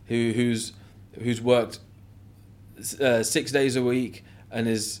is, who's worked 6 days a week and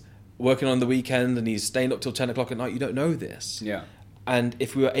is working on the weekend and he's staying up till 10 o'clock at night? You don't know this. Yeah. And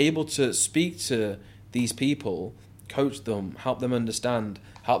if we were able to speak to these people, coach them, help them understand,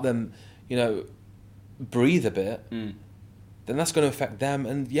 help them, breathe a bit, then that's going to affect them.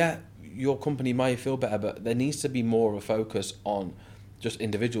 And yeah, your company might feel better, but there needs to be more of a focus on just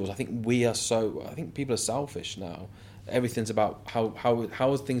individuals. I think people are selfish now. Everything's about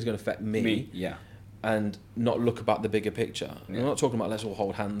how is things going to affect me. Yeah. and not look about the bigger picture. Yeah. I'm not talking about let's all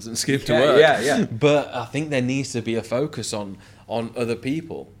hold hands and skip to Yeah, work. yeah. But I think there needs to be a focus on other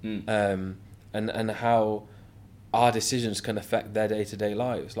people, and how our decisions can affect their day-to-day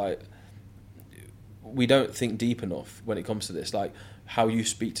lives. Like, we don't think deep enough when it comes to this. Like, how you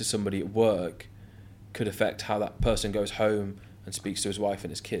speak to somebody at work could affect how that person goes home and speaks to his wife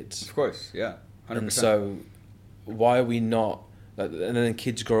and his kids. Of course, yeah, 100%. And so, why are we not? Like, and then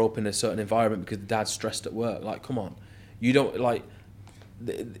kids grow up in a certain environment because the dad's stressed at work. Like, come on, you don't like.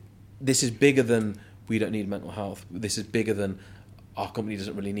 This is bigger than we don't need mental health. This is bigger than our company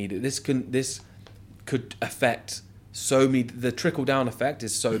doesn't really need it. This could affect so many. The trickle down effect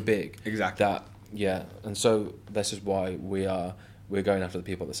is so big. Exactly. That and so this is why we're going after the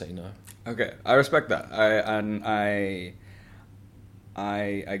people that say no. Okay, I respect that.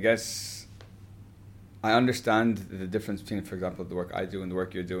 I guess I understand the difference between, for example, the work I do and the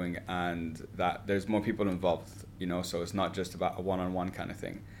work you're doing, and that there's more people involved, so it's not just about a one-on-one kind of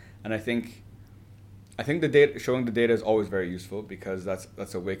thing. And I think the data, showing the data is always very useful because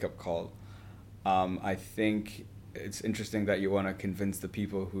that's a wake-up call. I think it's interesting that you want to convince the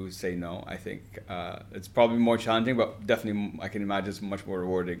people who say no. I think it's probably more challenging, but definitely I can imagine it's much more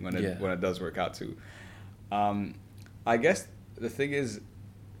rewarding when it does work out too. I guess the thing is,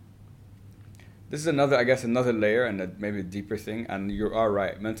 this is another layer and maybe a deeper thing. And you are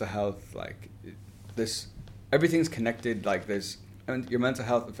right, mental health, like this, everything's connected. Like your mental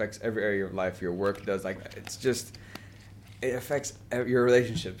health affects every area of life. Your work does. Like it affects your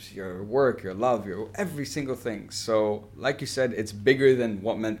relationships, your work, your love, every single thing. So, like you said, it's bigger than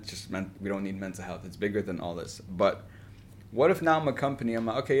what meant we don't need mental health. It's bigger than all this. But what if now I'm a company? I'm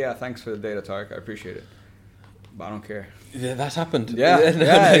like, okay, yeah, thanks for the data, Tarek. I appreciate it, but I don't care. Yeah, that's happened. Yeah, you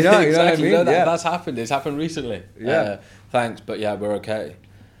know exactly. what I mean? Yeah. That's happened. It's happened recently. Yeah. Thanks, but yeah, we're okay.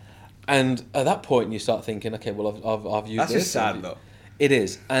 And at that point, you start thinking, okay, well, I've used That's this. just sad, though. It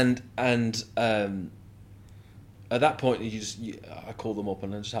is, and at that point, I call them up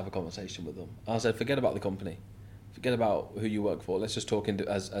and then just have a conversation with them. I said, forget about the company, forget about who you work for. Let's just talk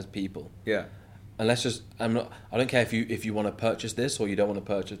as people. Yeah. And let's just. I don't care if you want to purchase this or you don't want to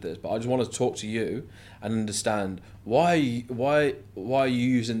purchase this, but I just want to talk to you and understand why are you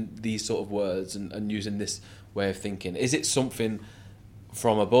using these sort of words and using this way of thinking. Is it something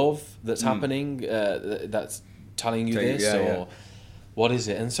from above that's happening that's telling you this, or what is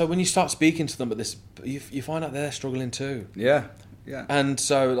it? And so when you start speaking to them at this, you find out they're struggling too. Yeah. Yeah. And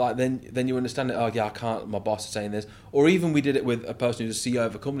so then you understand it. Oh yeah, I can't. My boss is saying this. Or even we did it with a person who's a CEO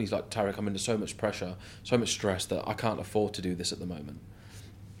of a company. He's like, Tarek, I'm under so much pressure, so much stress that I can't afford to do this at the moment.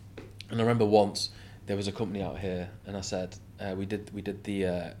 And I remember once there was a company out here, and I said we did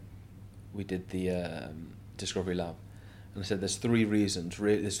the Discovery Lab, and I said there's three reasons.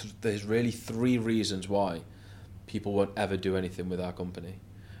 There's really three reasons why people won't ever do anything with our company,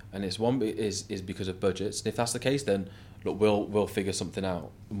 and it's one is because of budgets. And if that's the case, then look, we'll figure something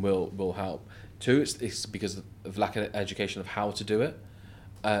out and we'll help. Two, it's because of lack of education of how to do it,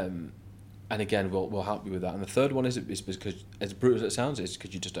 and again we'll help you with that. And the third one is because, as brutal as it sounds, it's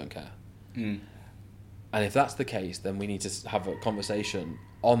because you just don't care. And if that's the case, then we need to have a conversation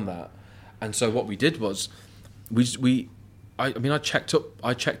on that. And so what we did was I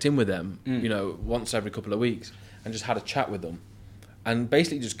checked in with them, once every couple of weeks, and just had a chat with them, and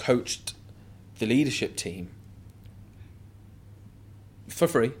basically just coached the leadership team for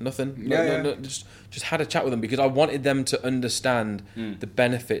free, nothing. No, just had a chat with them because I wanted them to understand the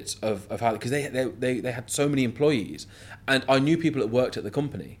benefits of how, because they had so many employees, and I knew people that worked at the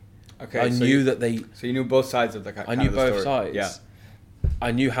company. Okay, I knew that they. So you knew both sides of the kind I knew of the both story. sides. Yeah.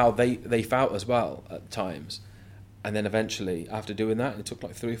 I knew how they felt as well at times, and then eventually, after doing that, it took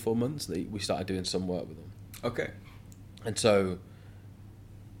like 3 or 4 months. We started doing some work with them. Okay. And so,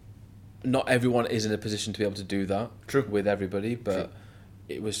 not everyone is in a position to be able to do that. True. With everybody, but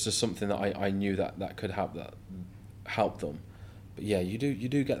it was just something that I knew that could help them. But yeah, you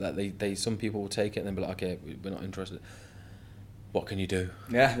do get that. They some people will take it and then be like, okay, we're not interested. What can you do?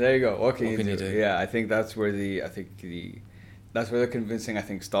 Yeah, there you go. What can you do? do? Yeah, I think that's where the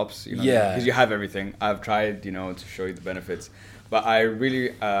convincing stops. Yeah. Because you have everything. I've tried, to show you the benefits, but I really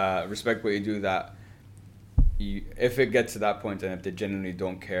respect what you do. That if it gets to that point and if they genuinely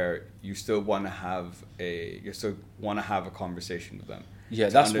don't care, you still want to have a conversation with them. Yeah,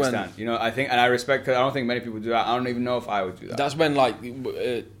 that's understand. when I think, and I respect, because I don't think many people do that. I don't even know if I would do that. That's when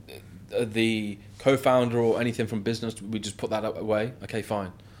the co-founder or anything from business, we just put that away. Okay,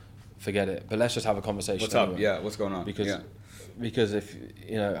 fine, forget it. But let's just have a conversation. What's anyway. up? Yeah, what's going on? Because if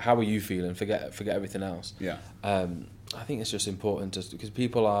how are you feeling? Forget everything else. Yeah. I think it's just important because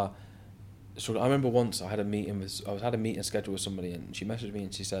people are So I remember once I had a meeting scheduled with somebody, and she messaged me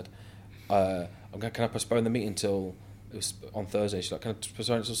and she said, "Can I postpone the meeting till it was on Thursday?" She's like, "Can I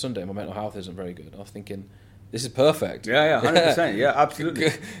postpone it till Sunday? My mental health isn't very good." I was thinking, this is perfect. Yeah, 100%. Yeah, absolutely.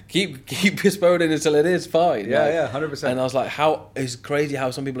 keep postponing until it is fine. Yeah, 100%. And I was like, it's crazy how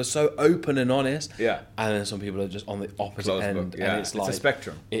some people are so open and honest. Yeah. And then some people are just on the opposite Closed end. book. Yeah, And it's a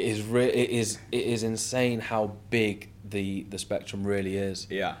spectrum. It is insane how big the spectrum really is.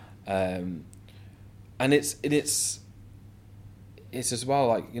 Yeah. And it's as well,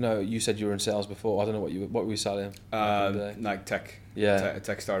 like, you know, you said you were in sales before. I don't know what were you selling? Like tech. Yeah.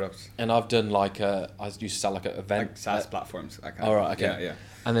 Tech startups. And I've done I used to sell like an event. Like SaaS platforms. All right, okay. Yeah.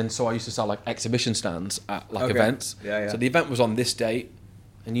 And then so I used to sell like exhibition stands at events. Yeah. So the event was on this date,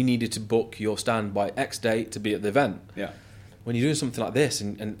 and you needed to book your stand by X date to be at the event. Yeah. When you're doing something like this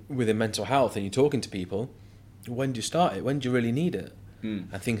and within mental health and you're talking to people, when do you start it? When do you really need it? And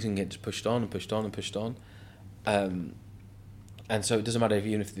things can get just pushed on and pushed on and pushed on. And so it doesn't matter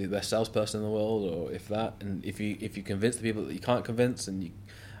even if you're the best salesperson in the world or if that, and if you convince the people that you can't convince, and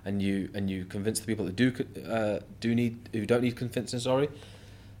you convince the people that who don't need convincing. Sorry,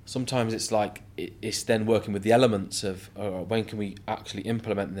 sometimes it's like it's then working with the elements of when can we actually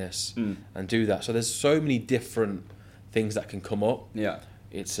implement this and do that. So there's so many different things that can come up. Yeah,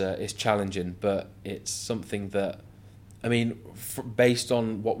 it's challenging, but it's something that, I mean, based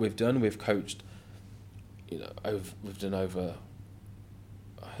on what we've done, we've coached. You know, we've done over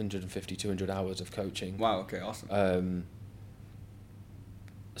 150, 200 hours of coaching. Wow. Okay. Awesome.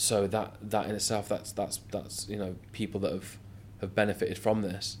 So that in itself, that's you know, people that have benefited from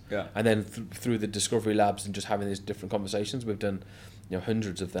this. Yeah. And then through the Discovery Labs and just having these different conversations, we've done, you know,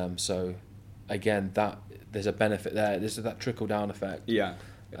 hundreds of them. So again, that there's a benefit there. There's that trickle down effect. Yeah.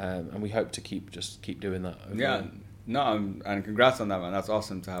 And we hope to keep doing that. Yeah. No, and congrats on that, man. That's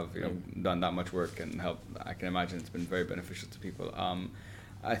awesome to have done that much work and help. I can imagine it's been very beneficial to people.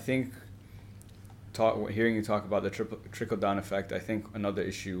 I think hearing you talk about the trickle down effect, I think another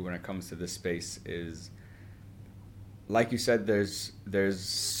issue when it comes to this space is, like you said, there's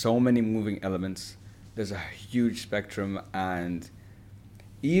so many moving elements. There's a huge spectrum, and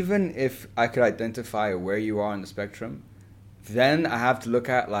even if I could identify where you are on the spectrum, then I have to look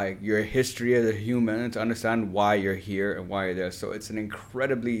at like your history as a human to understand why you're here and why you're there. So it's an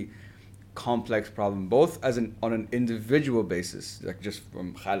incredibly complex problem, both on an individual basis, like just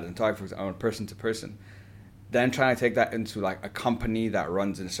from Khaled and Tariq, for example, on person to person. Then trying to take that into like a company that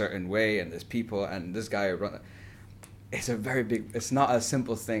runs in a certain way, and there's people, and this guy it's not a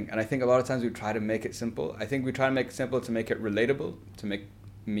simple thing. And I think a lot of times we try to make it simple. I think we try to make it simple to make it relatable, to make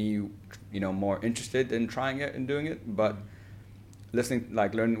me, more interested in trying it and doing it. But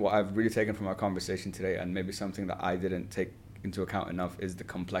learning what I've really taken from our conversation today, and maybe something that I didn't take into account enough, is the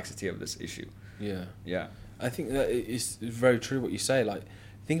complexity of this issue. Yeah. I think that it's very true what you say. Like,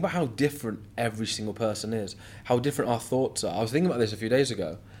 think about how different every single person is, how different our thoughts are. I was thinking about this a few days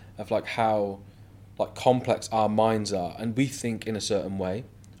ago, of like how like complex our minds are, and we think in a certain way.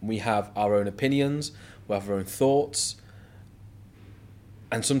 We have our own opinions, we have our own thoughts,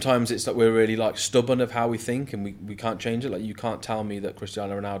 and sometimes it's like we're really like stubborn of how we think, and we can't change it. Like, you can't tell me that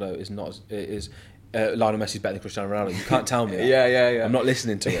Cristiano Ronaldo is Lionel Messi's better than Cristiano Ronaldo. You can't tell me that. Yeah. I'm not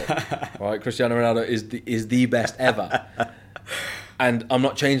listening to it. Right? Cristiano Ronaldo is the best ever. And I'm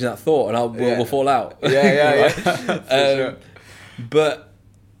not changing that thought, and we'll fall out. Yeah. Sure. But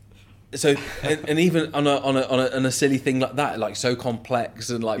so, and even on a silly thing like that, like so complex,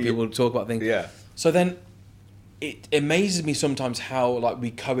 and like people talk about things. Yeah. So then, it amazes me sometimes how like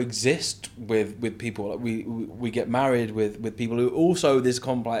we coexist with people. Like we get married with people who are also this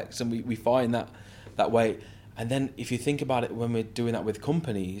complex, and we find that way. And then if you think about it, when we're doing that with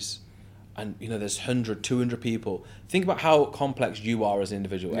companies, and there's 100, 200 people, think about how complex you are as an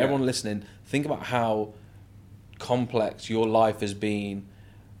individual. Yeah. Everyone listening, think about how complex your life has been.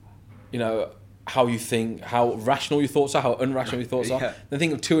 How you think, how rational your thoughts are, how unrational your thoughts are. Then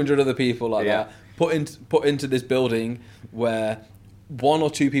think of 200 other people like that. Put into this building where one or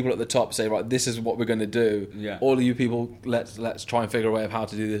two people at the top say, right, this is what we're going to do. Yeah. All of you people, let's try and figure a way of how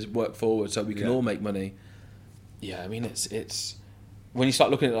to do this work forward so we can all make money. Yeah, I mean, it's when you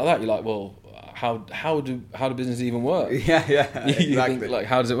start looking at it like that, you're like, well, how do businesses even work? Yeah, exactly. You think, like,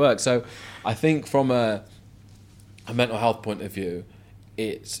 how does it work? So I think from a mental health point of view,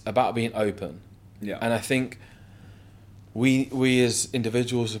 it's about being open. Yeah. And I think we as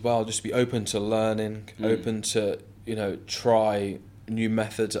individuals as well, just be open to learning, open to try new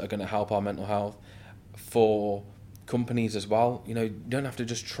methods that are going to help our mental health. For companies as well, you don't have to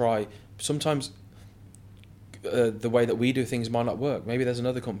just try. Sometimes the way that we do things might not work. Maybe there's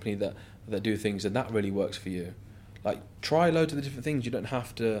another company that that do things, and that really works for you. Like, try loads of the different things. You don't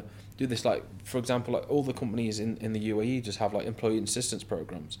have to do this. Like, for example, like all the companies in the UAE just have like employee assistance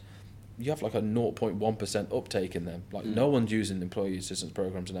programs. You have like a 0.1% uptake in them. Like, no one's using employee assistance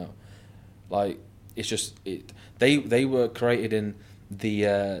programs now. Like, it's just they were created in the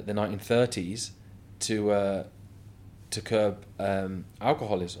 1930s to curb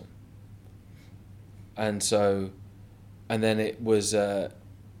alcoholism, and then it was.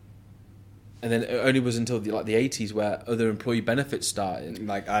 And then it only was until the 80s where other employee benefits started,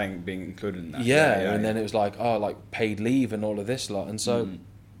 like being included in that. And then it was like paid leave and all of this lot. And so,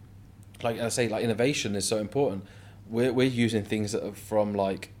 like I say, like innovation is so important. We're using things that are from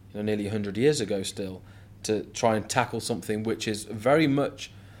nearly 100 years ago still to try and tackle something which is very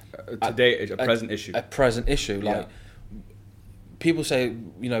much today a present issue. A present issue. Like people say,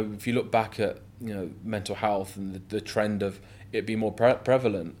 if you look back at mental health and the trend of it being more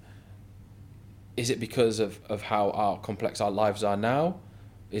prevalent. Is it because of how complex our lives are now?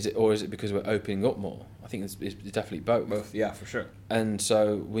 Is it because we're opening up more? I think it's definitely both. Both, yeah, for sure. And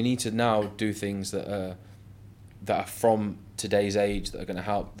so we need to now do things that are from today's age that are going to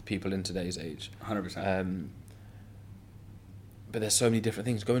help the people in today's age. 100%. But there's so many different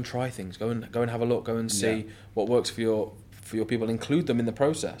things. Go and try things. Go and have a look. Go and see what works for your people. Include them in the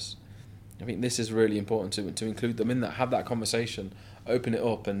process. I think this is really important to include them in that. Have that conversation. Open it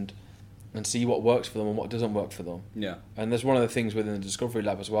up and see what works for them and what doesn't work for them. Yeah. And there's one of the things within the Discovery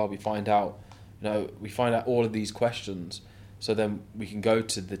Lab as well. We find out all of these questions, so then we can go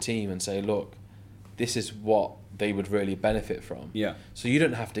to the team and say, look, this is what they would really benefit from. Yeah. So you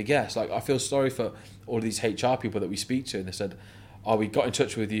don't have to guess. Like, I feel sorry for all of these HR people that we speak to, and they said, we got in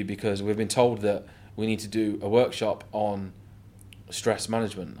touch with you because we've been told that we need to do a workshop on stress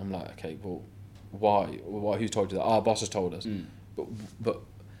management. I'm like, okay, well, why? Who told you that? Our boss has told us. But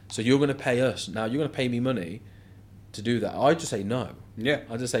so you're going to pay us now. You're going to pay me money to do that. I just say no. Yeah.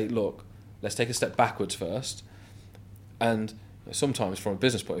 I just say, look, let's take a step backwards first. And sometimes, from a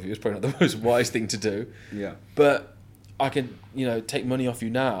business point of view, it's probably not the most wise thing to do. Yeah. But I can, take money off you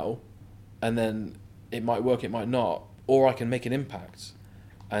now, and then it might work, it might not, or I can make an impact,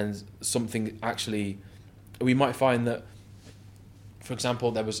 and something actually. We might find that, for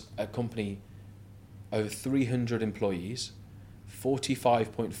example, there was a company, over 300 employees.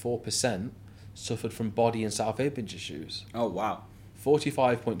 45.4% suffered from body and self-image issues. Oh, wow.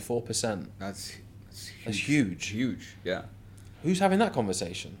 45.4%. That's huge. Huge, yeah. Who's having that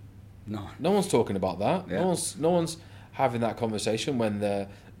conversation? No. No one's talking about that. Yeah. No one's having that conversation when they're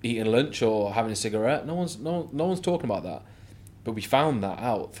eating lunch or having a cigarette. No one's talking about that. But we found that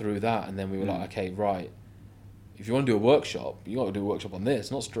out through that, and then we were like, okay, right. If you want to do a workshop, you got to do a workshop on this,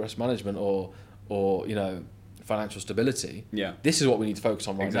 not stress management or financial stability. Yeah. This is what we need to focus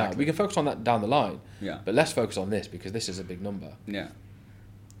on right now. We can focus on that down the line. Yeah. But let's focus on this because this is a big number. Yeah.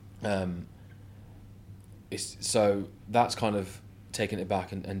 So that's kind of taking it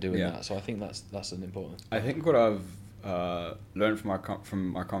back and doing that. So I think that's an important. I think what I've learned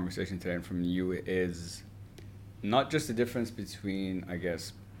from our conversation today and from you is not just the difference between, I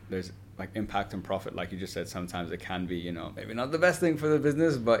guess, there's like impact and profit. Like you just said, sometimes it can be, maybe not the best thing for the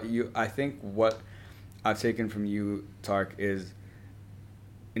business, but I think what I've taken from you, Tarek, is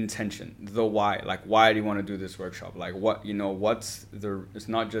intention, the why. Like, why do you want to do this workshop? Like, what, what's it's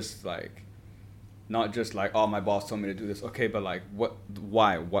not just like, oh, my boss told me to do this. Okay, but like,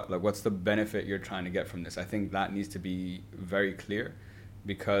 why? What's the benefit you're trying to get from this? I think that needs to be very clear,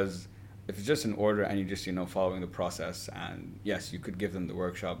 because if it's just an order and you just, following the process, and yes, you could give them the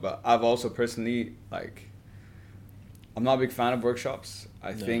workshop. But I've also personally, I'm not a big fan of workshops.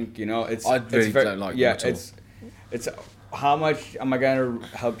 I think, it's... I really don't like them at all. It's how much am I going to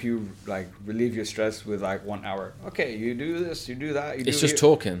help you, relieve your stress with, 1 hour? Okay, you do this, you do that. It's just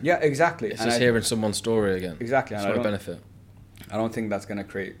talking. Yeah, exactly. It's just hearing someone's story again. Exactly. It's not a benefit. I don't think that's going to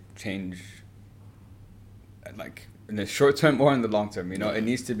create change, in the short term or in the long term. It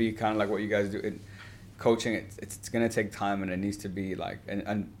needs to be kind of like what you guys do. Coaching, it's going to take time, and it needs to be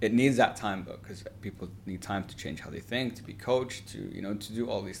and it needs that time, though, because people need time to change how they think, to be coached, to do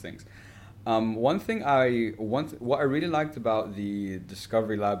all these things. What I really liked about the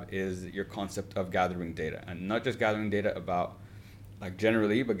Discovery Lab is your concept of gathering data, and not just gathering data about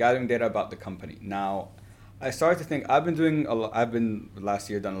generally, but gathering data about the company. Now, I started to think I've been last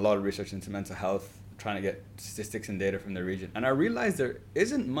year done a lot of research into mental health, trying to get statistics and data from the region, and I realized there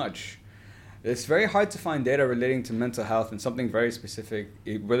isn't much. It's very hard to find data relating to mental health and something very specific,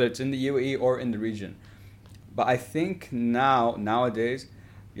 whether it's in the UAE or in the region. But I think nowadays,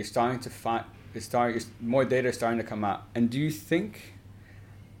 you're starting to find, more data is starting to come out. And do you think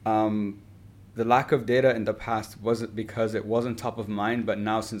The lack of data in the past wasn't because it wasn't top of mind, but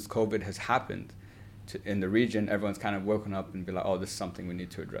now since COVID has happened in the region, everyone's kind of woken up and be like, oh, this is something we need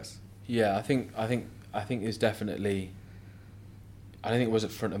to address. Yeah, I think it's definitely. I don't think it was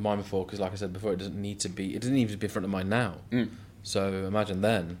at front of mind before because, like I said before, it doesn't need to be. It doesn't even be front of mind now. So imagine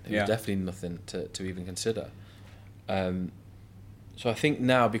then it was definitely nothing to even consider. So I think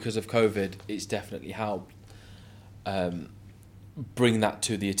now because of COVID, it's definitely helped bring that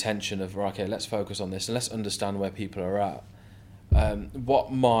to the attention of, okay, let's focus on this and let's understand where people are at.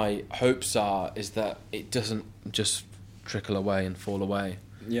 What my hopes are is that it doesn't just trickle away and fall away.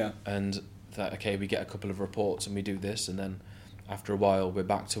 Yeah. And that, okay, we get a couple of reports and we do this and then after a while we're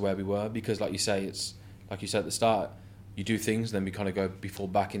back to where we were, because like you say, it's like you said at the start, you do things, then we kind of fall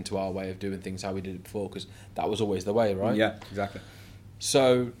back into our way of doing things how we did it before, because that was always the way, right? Yeah, exactly.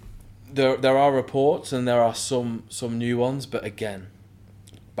 So there are reports and there are some new ones, but again,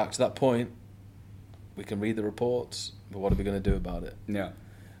 back to that point, we can read the reports, but what are we going to do about it? Yeah.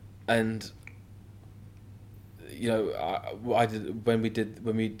 And you know, when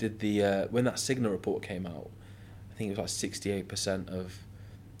that Cigna report came out, I think it was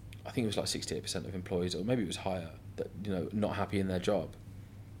like 68% of employees, or maybe it was higher, that, you know, not happy in their job.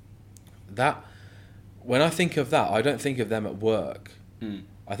 That, when I think of that, I don't think of them at work.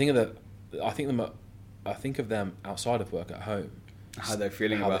 I think of them outside of work, at home. How they're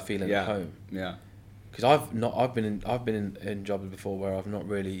feeling at home. Yeah. Because I've been in jobs before where I've not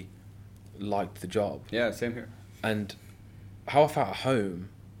really liked the job. Yeah, same here. And how I felt at home,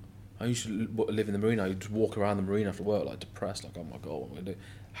 I used to live in the marina. I'd just walk around the marina after work, like depressed, like, oh my god, what am I gonna do?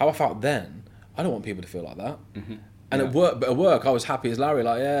 How I felt then, I don't want people to feel like that. Mm-hmm. And at work, I was happy as Larry,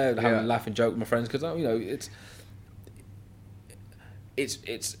 like having a laugh and joke with my friends, because, you know,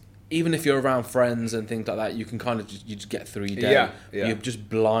 it's even if you're around friends and things like that, you can kind of just get through your day. Yeah. You're just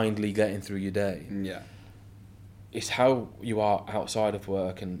blindly getting through your day. Yeah. It's how you are outside of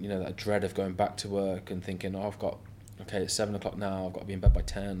work, and, you know, that dread of going back to work and thinking, oh, it's 7 o'clock now, I've got to be in bed by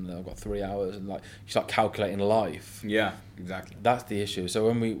 10, and I've got 3 hours, and like you start calculating life. Yeah, exactly. That's the issue. So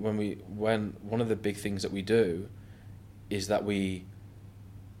when one of the big things that we do is that when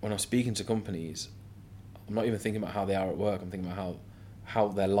I'm speaking to companies, I'm not even thinking about how they are at work, I'm thinking about how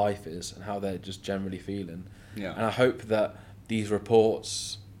their life is and how they're just generally feeling. Yeah. And I hope that these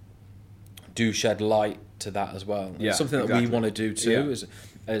reports do shed light to that as well. Yeah, it's something that we want to do too,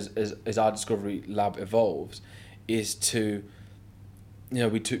 as our Discovery Lab evolves, is to, you know,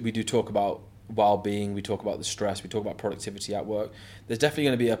 we do talk about well-being, we talk about the stress, we talk about productivity at work. There's definitely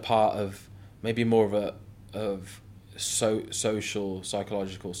going to be a part of maybe more of social,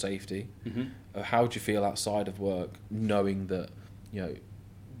 psychological safety. Mm-hmm. Of how do you feel outside of work, knowing that, you know,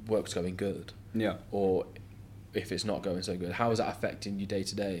 work's going good. Yeah. Or if it's not going so good, how is that affecting you day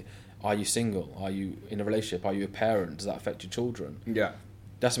to day? Are you single? Are you in a relationship? Are you a parent? Does that affect your children? Yeah.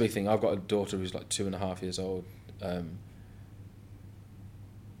 That's the big thing. I've got a daughter who's like 2.5 years old.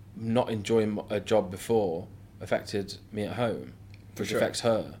 Not enjoying a job before affected me at home, which affects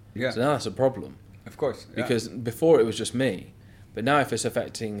her. Yeah. So now that's a problem. Of course. Yeah. Because before it was just me, but now if it's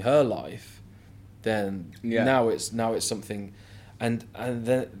affecting her life, then now it's something, and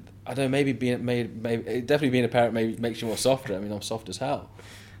then I don't know, maybe definitely being a parent maybe makes you more softer. I mean, I'm soft as hell,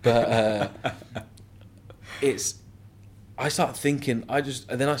 but I start thinking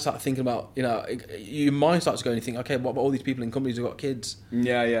about, you know, your mind starts going, you think, okay, what about all these people in companies who've got kids?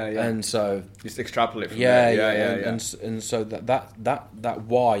 Yeah. And so just extrapolate from there. And so that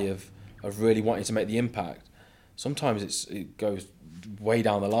why of really wanting to make the impact, sometimes it goes way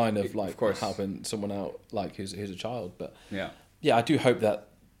down the line of like helping someone out, like who's a child. But yeah, I do hope that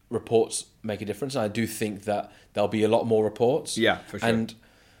reports make a difference, and I do think that there'll be a lot more reports. Yeah, for sure. And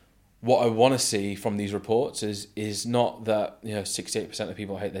what I want to see from these reports is not that, you know, 68% of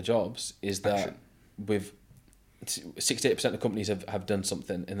people hate their jobs, is that with 68% of companies have done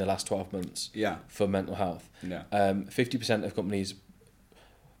something in the last 12 months for mental health. Yeah. 50% of companies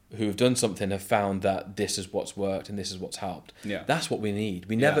who have done something have found that this is what's worked and this is what's helped. Yeah. That's what we need.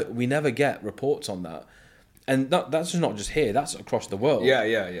 We never get reports on that. And that's not just here, that's across the world.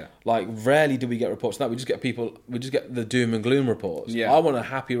 Yeah. Like, rarely do we get reports on that. We just get the doom and gloom reports. Yeah. I want a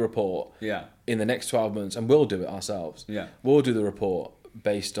happy report in the next 12 months, and we'll do it ourselves. Yeah. We'll do the report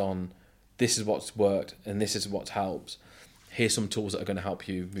based on this is what's worked and this is what's helped. Here's some tools that are going to help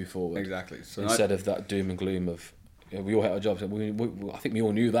you move forward. Exactly. So instead of that doom and gloom of, you know, we all hate our jobs. I think we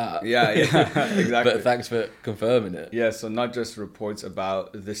all knew that. Yeah, exactly. But thanks for confirming it. Yeah, so not just reports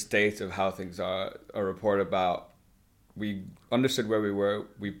about the state of how things are, a report about we understood where we were,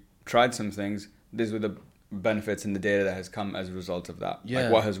 we tried some things, these were the benefits and the data that has come as a result of that. Yeah.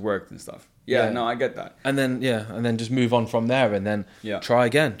 Like what has worked and stuff. Yeah, no, I get that. And then just move on from there, and then try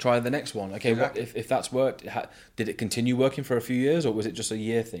again, try the next one. Okay, Exactly. if that's worked, did it continue working for a few years, or was it just a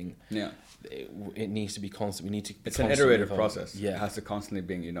year thing? Yeah. It needs to be constant. We need to. It's an iterative process. Yeah, it has to constantly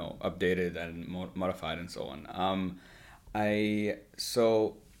being updated and modified and so on.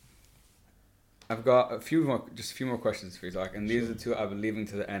 I've got a few more questions for you, Zach, and these are two I've been leaving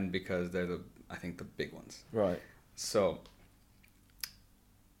to the end because they're I think the big ones. Right. So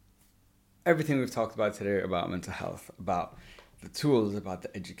everything we've talked about today about mental health, about the tools, about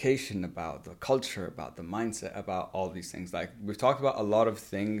the education, about the culture, about the mindset, about all these things. Like we've talked about a lot of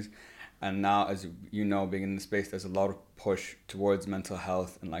things, and now, as you know, being in the space, there's a lot of push towards mental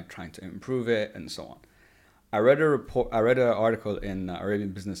health and like trying to improve it and so on. I read an article in Arabian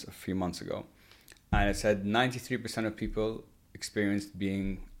Business a few months ago, and it said 93% of people experienced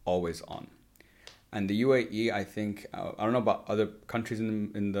being always on. And the UAE, I think, I don't know about other countries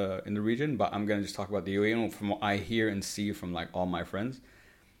in the region, but I'm gonna just talk about the UAE. And from what I hear and see from like all my friends,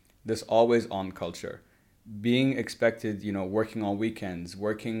 this always on culture, being expected, working on weekends,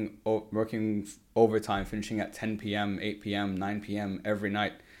 working overtime, finishing at 10 p.m., 8 p.m., 9 p.m. every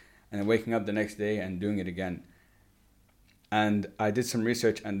night, and then waking up the next day and doing it again. And I did some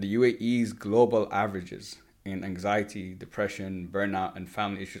research, and the UAE's global averages in anxiety, depression, burnout, and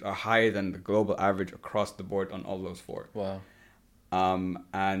family issues are higher than the global average across the board on all those four. Wow.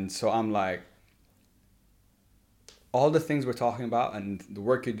 And so I'm like, all the things we're talking about and the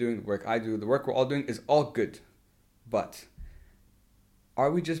work you're doing, the work I do, the work we're all doing is all good. But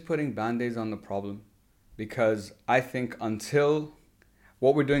are we just putting Band-Aids on the problem? Because I think until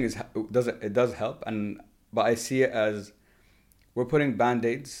what we're doing it does help, but I see it as we're putting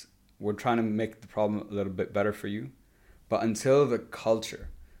Band-Aids. We're trying to make the problem a little bit better for you. But until the culture,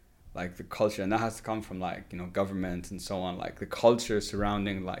 and that has to come from government and so on, like the culture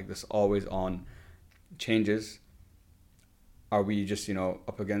surrounding like this always on changes, are we just,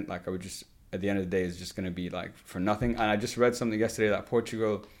 up against, like, are we just, at the end of the day, is just going to be like for nothing? And I just read something yesterday that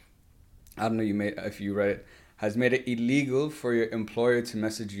Portugal, I don't know if you read it, has made it illegal for your employer to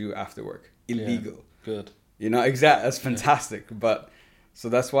message you after work. Illegal. Yeah, good. Exactly. That's fantastic. Yeah. But so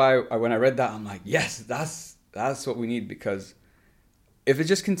that's why when I read that, I'm like, yes, that's what we need. Because if it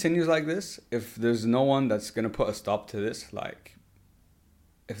just continues like this, if there's no one that's going to put a stop to this, like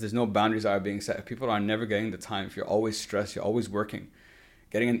if there's no boundaries that are being set, if people are never getting the time, if you're always stressed, you're always working,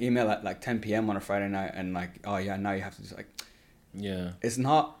 getting an email at like 10 p.m. on a Friday night and like, oh yeah, now you have to just like, yeah, it's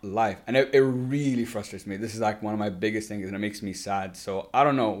not life. And it really frustrates me. This is like one of my biggest things, and it makes me sad. So I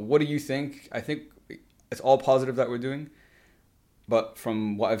don't know. What do you think? I think it's all positive that we're doing. But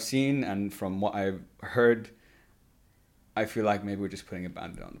from what I've seen and from what I've heard, I feel like maybe we're just putting a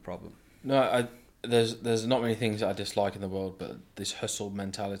Band-Aid on the problem. No, there's not many things that I dislike in the world, but this hustle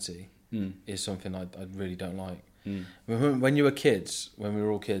mentality is something I really don't like. When you were kids, when we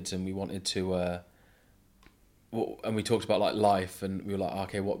were all kids, and we wanted to, and we talked about like life, and we were like,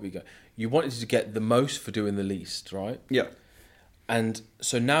 okay, what we go? You wanted to get the most for doing the least, right? Yeah. And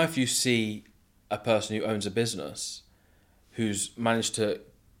so now, if you see a person who owns a business who's managed to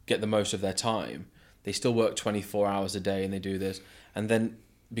get the most of their time, they still work 24 hours a day and they do this, and then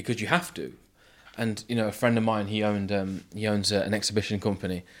because you have to. And a friend of mine, he owns an exhibition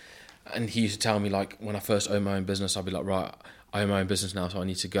company, and he used to tell me, like, when I first owned my own business, I'd be like, right, I own my own business now, so I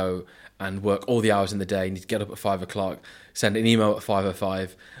need to go and work all the hours in the day, I need to get up at 5 o'clock, send an email at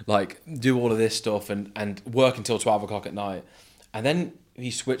 5:05, like do all of this stuff and work until 12 o'clock at night. And then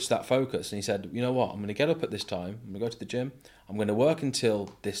he switched that focus and he said, you know what, I'm going to get up at this time, I'm going to go to the gym, I'm going to work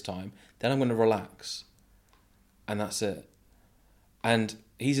until this time, then I'm going to relax. And that's it. And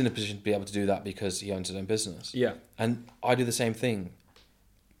he's in a position to be able to do that because he owns his own business. Yeah. And I do the same thing.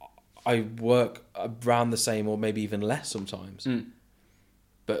 I work around the same or maybe even less sometimes.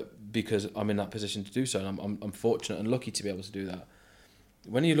 But because I'm in that position to do so, and I'm fortunate and lucky to be able to do that.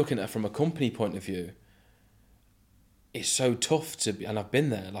 When you're looking at it from a company point of view, it's so tough to be, and I've been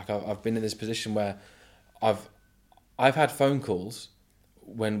there. Like I've been in this position where I've had phone calls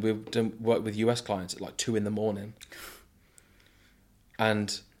when we've done work with US clients at like 2 a.m,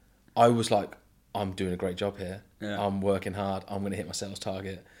 and I was like, I'm doing a great job here. Yeah. I'm working hard. I'm going to hit my sales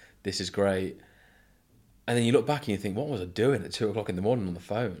target. This is great. And then you look back and you think, what was I doing at 2 o'clock in the morning on the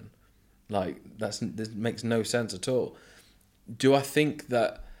phone? Like this makes no sense at all. Do I think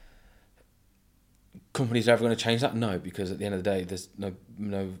that companies are ever going to change that? No, because at the end of the day, there's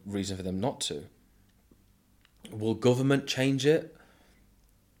no reason for them not to. Will government change it?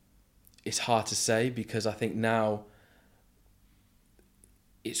 It's hard to say, because I think now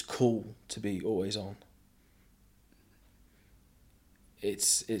it's cool to be always on.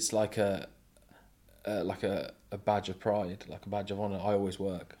 it's like a badge of pride, like a badge of honor. I always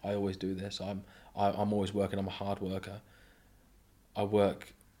work. I always do this. I'm always working. I'm a hard worker. I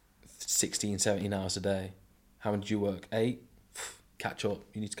work 16, 17 hours a day. How many do you work? 8? Catch up.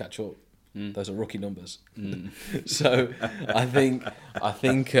 You need to catch up. Those are rookie numbers. So I think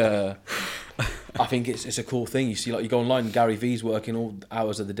it's a cool thing. You see, like, you go online, Gary V's working all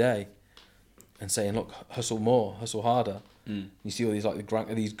hours of the day and saying, look, hustle more, hustle harder. You see all these,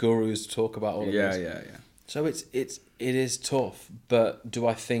 like, these gurus talk about all of this. Yeah. So it is tough, but do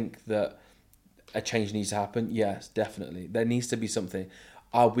I think that a change needs to happen? Yes, definitely. There needs to be something.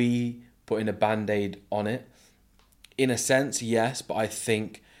 Are we putting a Band-Aid on it? In a sense, yes, but I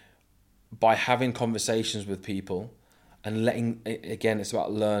think by having conversations with people and again, it's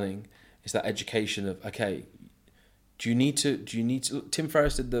about learning. It's that education of, okay, do you need to, Tim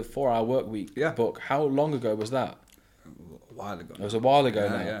Ferriss did the 4-Hour Workweek book. How long ago was that? A while ago. It was a while ago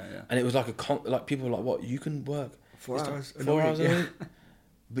now. Yeah. And it was like like people were like, what, you can work 4 hours? 4 hours a week?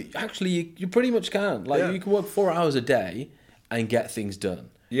 But actually, you pretty much can. Like, you can work 4 hours a day and get things done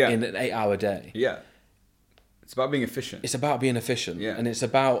in an 8-hour day. Yeah. It's about being efficient. It's about being efficient. Yeah. And it's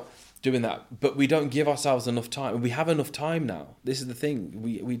about doing that. But we don't give ourselves enough time. We have enough time now. This is the thing.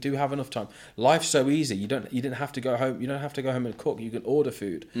 We do have enough time. Life's so easy. You didn't have to go home. You don't have to go home and cook. You can order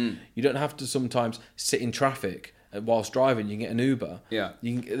food. You don't have to sometimes sit in traffic whilst driving. You can get an Uber. Yeah.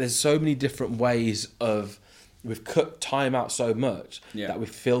 There's so many different ways of... We've cut time out so much that we've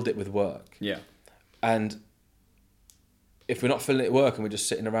filled it with work. Yeah. And if we're not filling it with work and we're just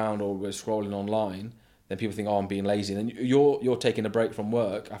sitting around or we're scrolling online, then people think, oh, I'm being lazy. And then you're taking a break from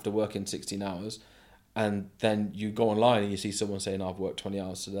work after working 16 hours, and then you go online and you see someone saying, I've worked 20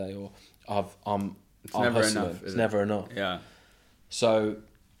 hours today, or I'm never hustling. enough. It's never enough. Yeah. So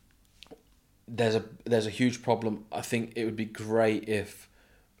there's a huge problem. I think it would be great if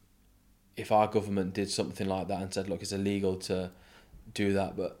our government did something like that and said, look, it's illegal to do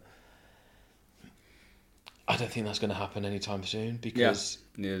that, but I don't think that's going to happen anytime soon, because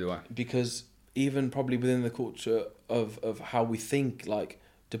neither do I. Because even probably within the culture of how we think, like,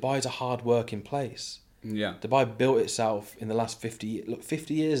 Dubai is a hard working place. Yeah. Dubai built itself in the last 50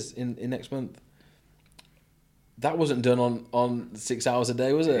 years in next month. That wasn't done on 6 hours a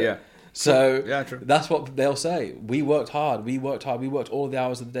day, was it? Yeah. So true. That's what they'll say. We worked hard. We worked all the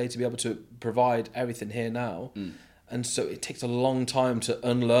hours of the day to be able to provide everything here now. And so it takes a long time to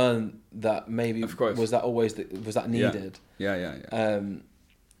unlearn that. Maybe, of course, was that needed? Yeah.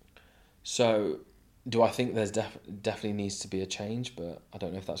 So do I think there's definitely needs to be a change, but I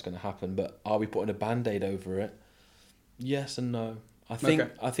don't know if that's going to happen. But are we putting a Band-Aid over it? Yes and no. I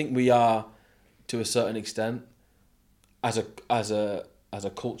think we are, to a certain extent, as a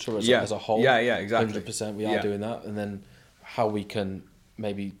culture, as a whole. Yeah, exactly. 100% we are doing that. And then how we can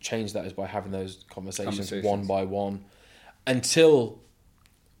maybe change that is by having those conversations one by one, until,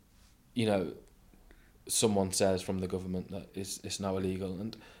 someone says from the government that it's now illegal,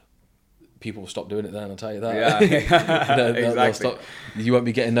 and people will stop doing it then, I'll tell you that. Yeah, exactly. Stop. You won't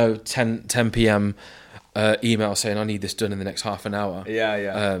be getting no 10 p.m. email saying, I need this done in the next half an hour.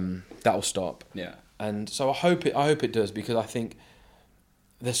 Yeah. That will stop. Yeah. And so I hope it does, because I think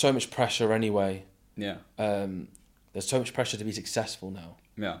there's so much pressure anyway. Yeah. There's so much pressure to be successful now.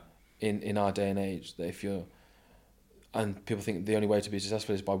 Yeah. In our day and age, that and people think the only way to be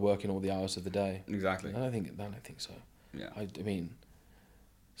successful is by working all the hours of the day. Exactly. I don't think so. Yeah. I mean,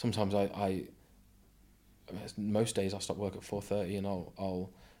 sometimes I most days I'll stop work at 4:30 and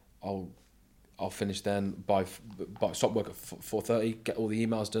I'll finish then by stop work at 4:30, get all the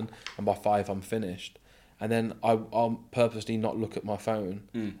emails done, and by 5 I'm finished. And then I'll purposely not look at my phone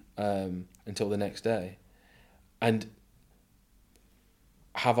until the next day. And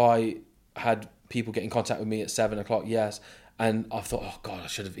have I had people get in contact with me at 7 o'clock? Yes. And I thought, oh God, I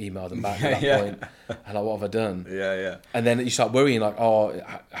should have emailed them back at that point. And like, what have I done? Yeah. And then you start worrying, like, oh,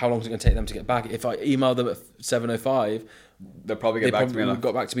 how long is it going to take them to get back? If I email them at 7:05, they'll probably get back to me.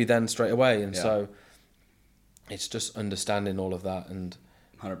 Got back to me then straight away. And so it's just understanding all of that and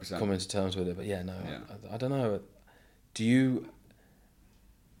 100% coming to terms with it. But I don't know.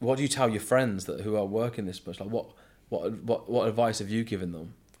 What do you tell your friends who are working this much? Like, what advice have you given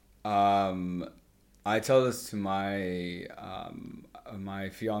them? I tell this to my my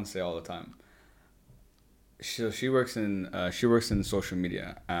fiance all the time. She works in social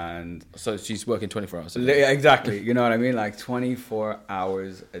media, and so she's working 24 hours a day. day. Exactly. You know what I mean? Like 24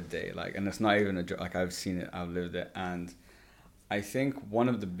 hours a day. Like, and it's not even a joke. Like, I've seen it, I've lived it, and I think one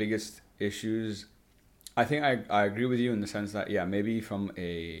of the biggest issues. I think I agree with you in the sense that maybe from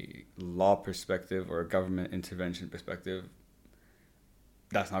a law perspective or a government intervention perspective,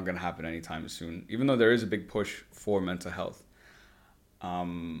 that's not going to happen anytime soon, even though there is a big push for mental health.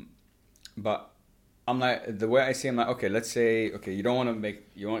 But I'm like, the way I see it, I'm like, okay, let's say, okay, you don't want to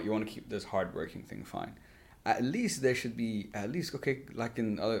you want to keep this hardworking thing, fine. At least there should be, okay, like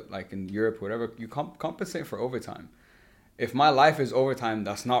in Europe, whatever, you compensate for overtime. If my life is overtime,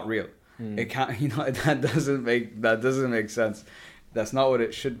 that's not real. It can't, that doesn't make sense. That's not what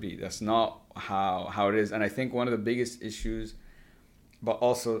it should be. That's not how it is. And I think one of the biggest issues, but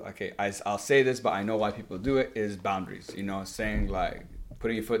also, okay, I'll say this, but I know why people do it, is boundaries. Saying like,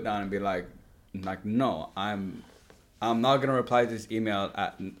 putting your foot down and be like, no, I'm not going to reply to this email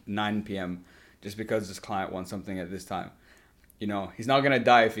at 9 p.m. just because this client wants something at this time. He's not going to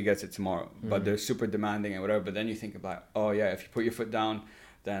die if he gets it tomorrow, but they're super demanding and whatever. But then you think about, oh yeah, if you put your foot down,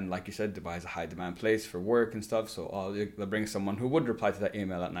 then like you said, Dubai is a high demand place for work and stuff. So they'll bring someone who would reply to that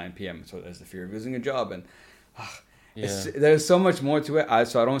email at 9 p.m. So there's the fear of losing a job. And there's so much more to it.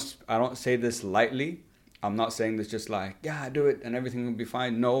 So I don't say this lightly. I'm not saying this just like, yeah, do it and everything will be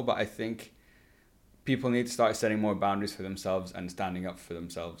fine. No, but I think people need to start setting more boundaries for themselves and standing up for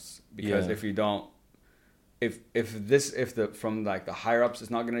themselves. Because if you don't, if from like the higher ups is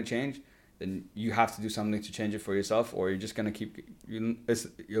not going to change, then you have to do something to change it for yourself, or you're just going to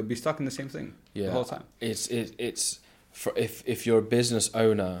you'll be stuck in the same thing the whole time. If you're a business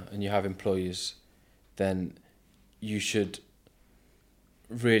owner and you have employees, then you should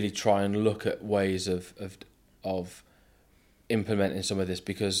really try and look at ways of implementing some of this,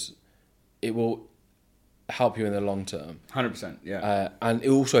 because it will help you in the long term. 100%, yeah. And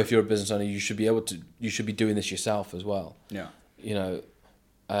also, if you're a business owner, you should be doing this yourself as well. Yeah.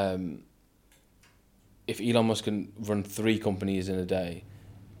 If Elon Musk can run 3 companies in a day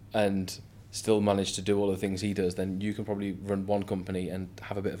and still manage to do all the things he does, then you can probably run one company and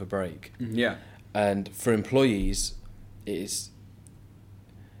have a bit of a break. Yeah. And for employees, it's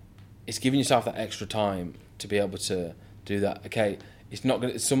giving yourself that extra time to be able to do that. Okay, it's not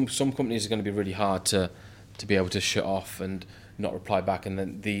going. Some companies are going to be really hard to be able to shut off and not reply back, and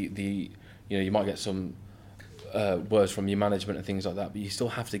then you might get some words from your management and things like that. But you still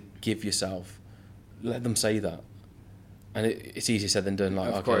have to give yourself. Let them say that, and it's easier said than done. Like,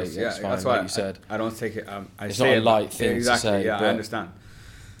 of okay, course, yeah, it's fine, that's why like you said. I don't take it. It's not a light thing to say. Yeah, I understand.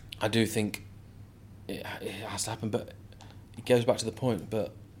 I do think it has to happen, but it goes back to the point.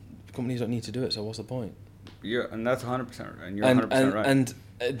 But companies don't need to do it, so what's the point? Yeah, and that's 100%, and you're 100% right. And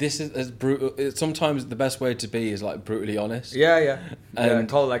this is as brutal. Sometimes the best way to be is like brutally honest. Yeah.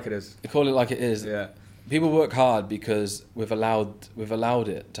 Call it like it is. Call it like it is. Yeah. People work hard because we've allowed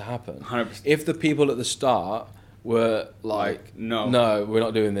it to happen. 100%. If the people at the start were like no, we're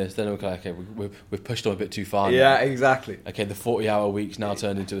not doing this, then we're like, okay, we've pushed on a bit too far. Yeah, now. exactly. Okay, the 40-hour week's now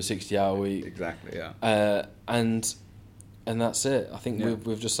turned into a 60-hour week. Exactly. Yeah. And that's it. I think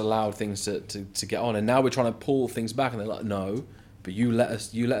we've just allowed things to get on, and now we're trying to pull things back, and they're like, no, but you let us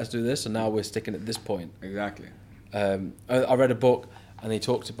do this, and now we're sticking at this point. Exactly. I read a book, and they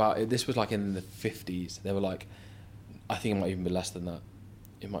talked about it. This was like in the 50s. They were like, I think it might even be less than that.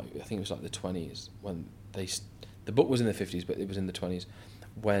 I think it was like the 20s when the book was in the 50s, but it was in the 20s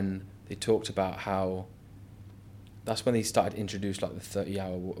when they talked about how that's when they started to introduce like the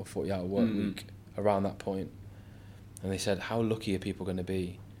 30-hour or 40-hour work week around that point. And they said, how lucky are people going to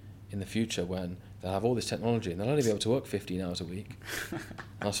be in the future when they'll have all this technology and they'll only be able to work 15 hours a week?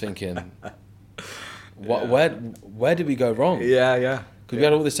 I was thinking, where did we go wrong? Yeah. Because we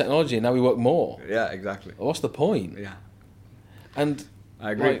had all this technology and now we work more. Yeah, exactly. What's the point? Yeah. And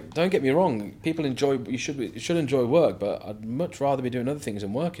I agree. Like, don't get me wrong, people you should enjoy work, but I'd much rather be doing other things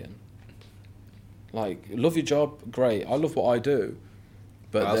than working. Like, love your job, great. I love what I do.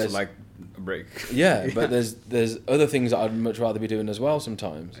 But I also like a break. Yeah, but there's other things that I'd much rather be doing as well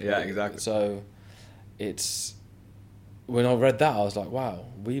sometimes. Yeah, exactly. So when I read that, I was like, wow,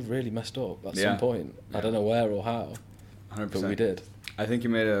 we've really messed up at some point. Yeah. I don't know where or how, 100%. But we did. I think you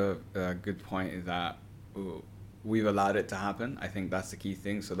made a good point that we've allowed it to happen. I think that's the key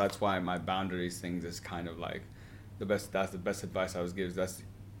thing. So that's why my boundaries things is kind of like that's the best advice I was given. That's,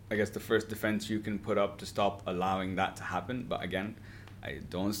 I guess, the first defense you can put up to stop allowing that to happen. But again, I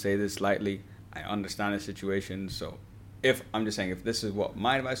don't say this lightly. I understand the situation. So if this is what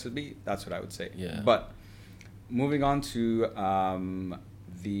my advice would be, that's what I would say. Yeah. But moving on to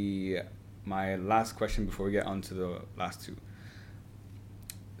my last question before we get on to the last two.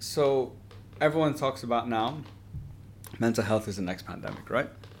 So everyone talks about now mental health is the next pandemic, right?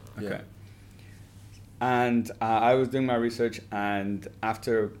 Okay. Yeah. And I was doing my research, and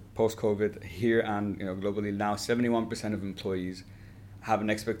after post-COVID here and globally now, 71% of employees have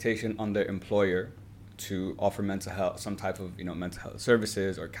an expectation on their employer to offer mental health, some type of, you know, mental health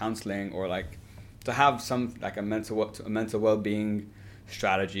services or counseling, or like to have some like a mental well-being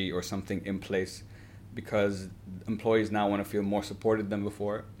strategy or something in place, because employees now want to feel more supported than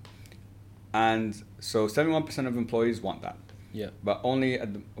before. And so 71% of employees want that. Yeah. But only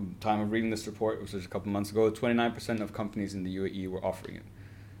at the time of reading this report, which was a couple months ago, 29% of companies in the UAE were offering it.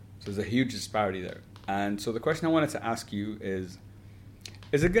 So there's a huge disparity there. And so the question I wanted to ask you is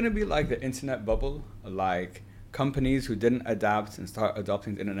it going to be like the internet bubble? Like companies who didn't adapt and start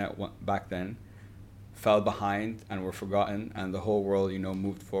adopting the internet back then fell behind and were forgotten, and the whole world, you know,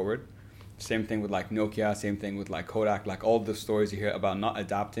 moved forward. Same thing with like Nokia, same thing with like Kodak, like all the stories you hear about not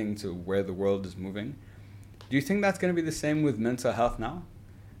adapting to where the world is moving. Do you think that's going to be the same with mental health now?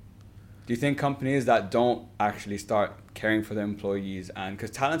 Do you think companies that don't actually start caring for their employees, and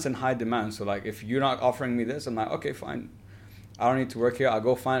because talent's in high demand, so like if you're not offering me this, I'm like, okay, fine, I don't need to work here. I'll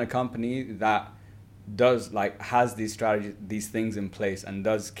go find a company that does like has these strategies, these things in place, and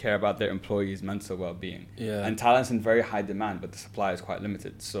does care about their employees' mental well-being. Yeah. And talent's in very high demand, but the supply is quite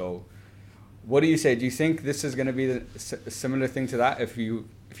limited. So what do you say? Do you think this is going to be a similar thing to that? If you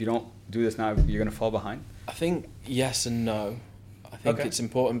don't do this now, you're going to fall behind? I think yes and no. I think Okay. it's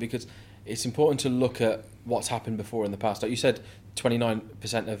important because it's important to look at what's happened before in the past. Like you said,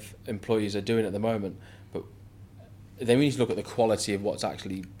 29% of employees are doing it at the moment, but then we need to look at the quality of what's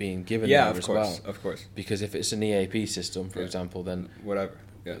actually being given there as well. Of course. Because if it's an EAP system, for example, then Whatever.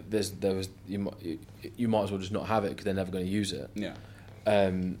 Yeah. you might as well just not have it because they're never going to use it. Yeah.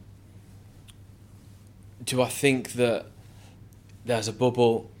 Do I think that there's a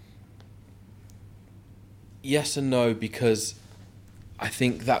bubble? Yes and no, because I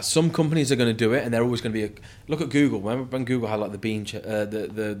think that some companies are going to do it, and they're always going to be. Look at Google. Remember when Google had like the bean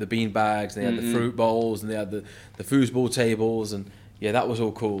bags, and they had the fruit bowls, and they had the foosball tables, and yeah, that was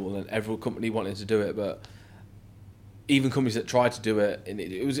all cool, and every company wanted to do it, but even companies that tried to do it, and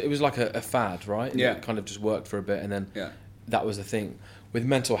it was like a fad, right? Yeah. It kind of just worked for a bit, and then Yeah. that was the thing with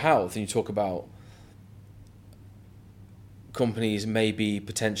mental health. And you talk about companies maybe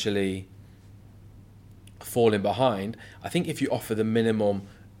potentially falling behind. I think if you offer the minimum,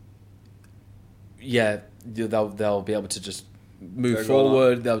 yeah, they'll be able to just move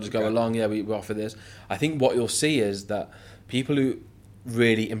forward. They'll just go along. Yeah, we offer this. I think what you'll see is that people who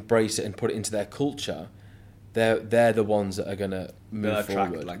really embrace it and put it into their culture, they're the ones that are going to move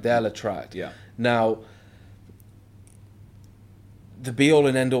forward. They'll attract. Yeah. Now, the be all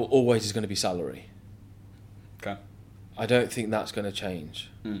and end all always is going to be salary. Okay. I don't think that's going to change.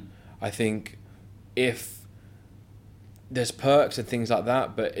 I think if there's perks and things like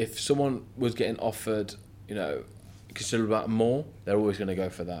that, but if someone was getting offered, you know, considerable amount more, they're always going to go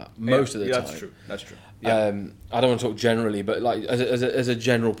for that most of the time. That's true. Yeah. I don't want to talk generally, but like as a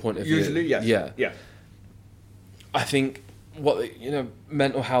general point of view. Usually, yes. Yeah. I think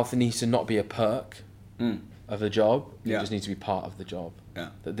mental health needs to not be a perk of the job. It just needs to be part of the job. Yeah.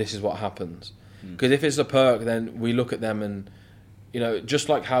 That this is what happens. Because if it's a perk, then we look at them and, you know, just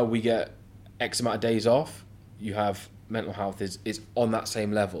like how we get X amount of days off, you have mental health is on that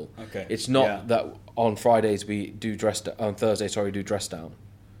same level. Okay. It's not that on Fridays we do on Thursdays we do dress down.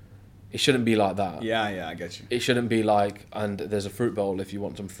 It shouldn't be like that. Yeah, I get you. It shouldn't be like, and there's a fruit bowl if you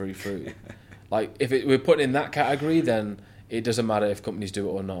want some free fruit. Like if we're put in that category, then it doesn't matter if companies do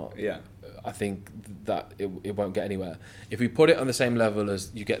it or not. Yeah. I think that it won't get anywhere. If we put it on the same level as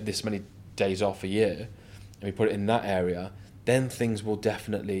you get this many days off a year, and we put it in that area, then things will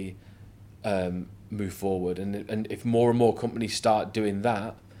definitely move forward. And if more and more companies start doing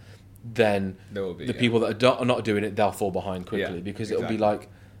that, then the people that are not doing it, they'll fall behind quickly because it'll be like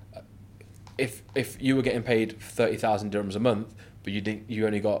if you were getting paid 30,000 dirhams a month, but you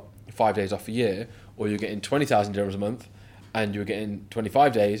only got 5 days off a year, or you're getting 20,000 dirhams a month and you're getting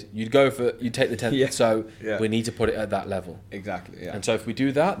 25 days, you'd take the 10th. So we need to put it at that level. Exactly. Yeah. And so if we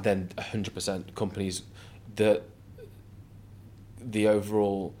do that, then 100% companies, the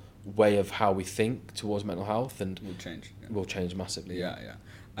overall way of how we think towards mental health and will change massively. Yeah.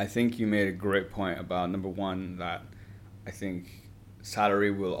 I think you made a great point about, number one, that I think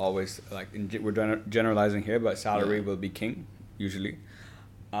salary will always, we're generalizing here, but salary will be king usually.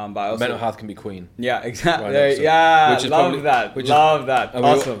 But also, mental health can be queen. Yeah, exactly. Right, which is love that.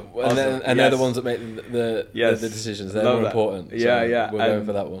 Awesome. And they're the ones that make the decisions. They're more important. So we're going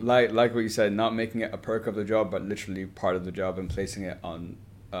for that one. Like what you said, not making it a perk of the job, but literally part of the job, and placing it on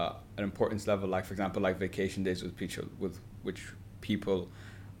an importance level. Like, for example, like vacation days with which people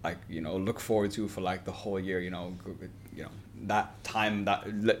look forward to for like the whole year. That time,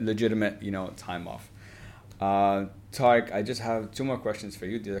 that legitimate time off. Tariq, I just have two more questions for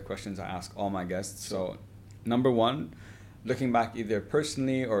you. These are questions I ask all my guests. So, number one, looking back either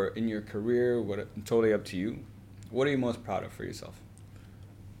personally or in your career, totally up to you. What are you most proud of for yourself?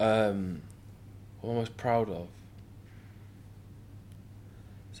 What am I most proud of?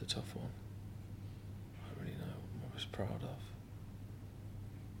 It's a tough one. I don't really know what I'm most proud of.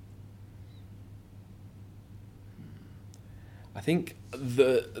 I think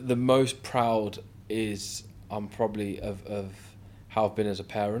the most proud is I'm probably of how I've been as a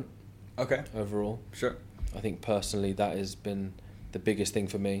parent. Okay. Overall. Sure. I think personally that has been the biggest thing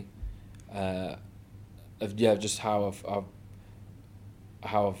for me. Just how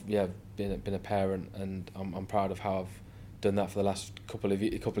I've been a parent, and I'm proud of how I've done that for the last couple of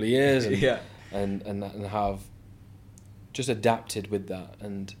years, and yeah, and how I've just adapted with that,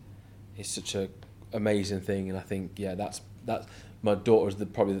 and it's such a amazing thing. And I think that's my daughter's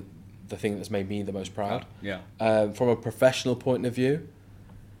probably the thing that's made me the most proud. Yeah. From a professional point of view,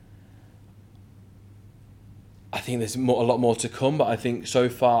 I think there's a lot more to come, but I think so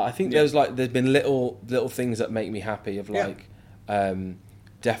far, there's been little things that make me happy.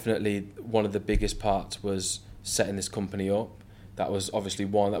 Definitely one of the biggest parts was setting this company up. That was obviously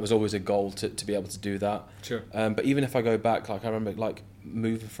one. That was always a goal to be able to do that. Sure. But even if I go back, I remember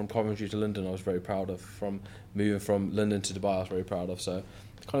moving from Coventry to London, I was very proud of. From moving from London to Dubai, I was very proud of. So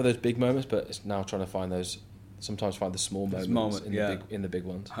it's kind of those big moments, but it's now trying to find those. Sometimes find the small moments in the big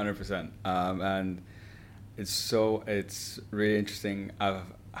ones. 100%. And it's really interesting. I've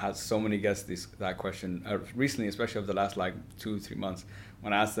had so many guests that question recently, especially over the last 2-3 months.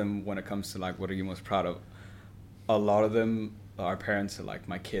 When I ask them when it comes to what are you most proud of, a lot of them are parents to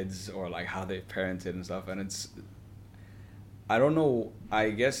my kids or how they've parented and stuff. And I don't know. I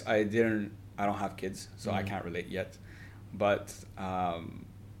guess I don't have kids, so I can't relate yet. But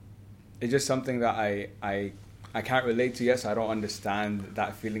it's just something that I can't relate to. Yes, I don't understand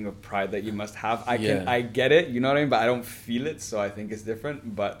that feeling of pride that you must have. I get it, you know what I mean, but I don't feel it, so I think it's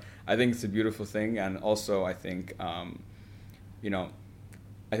different. But I think it's a beautiful thing, and also I think,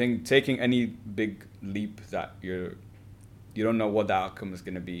 I think taking any big leap that you don't know what the outcome is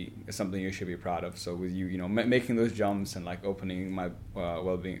going to be is something you should be proud of. So with you, making those jumps and opening my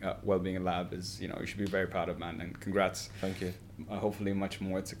well-being lab is, you should be very proud of, man. And congrats. Thank you. Hopefully much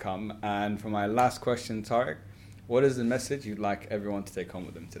more to come. And for my last question, Tariq, what is the message you'd like everyone to take home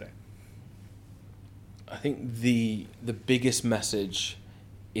with them today? I think the biggest message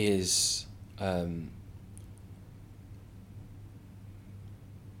is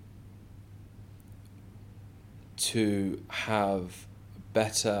to have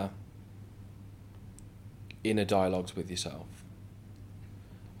better inner dialogues with yourself.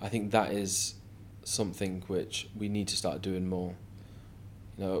 I think that is something which we need to start doing more.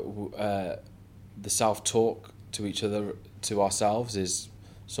 The self-talk to each other, to ourselves, is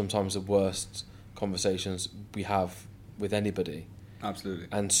sometimes the worst conversations we have with anybody. Absolutely.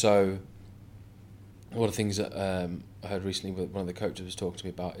 And so one of the things that I heard recently, with one of the coaches was talking to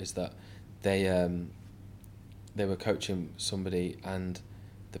me about, is that they were coaching somebody, and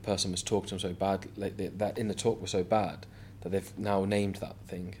the person was talking to them so bad, that in the talk was so bad that they've now named that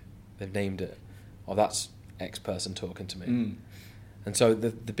thing. They've named it. Oh, that's X person talking to me. And so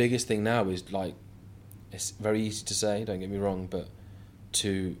the biggest thing now is it's very easy to say, don't get me wrong, but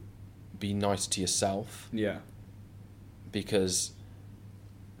to be nice to yourself. Yeah. Because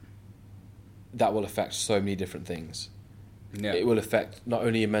that will affect so many different things. Yeah. It will affect not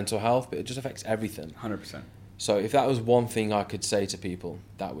only your mental health, but it just affects everything. 100%. So if that was one thing I could say to people,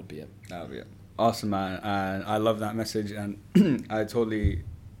 that would be it. That would be it. Awesome, man. And I love that message, and I totally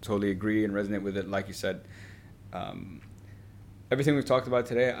agree and resonate with it. Like you said, everything we've talked about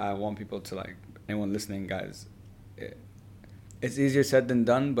today, I want people to, anyone listening, guys, it's easier said than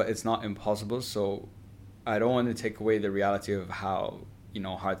done, but it's not impossible. So I don't want to take away the reality of how,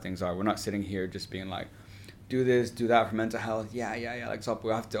 hard things are. We're not sitting here just being do this, do that for mental health. Yeah. So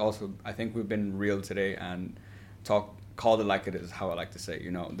we have to also, I think we've been real today and called it like it is, how I like to say,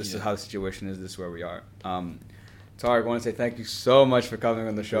 this is how the situation is, this is where we are. Tariq, I want to say thank you so much for coming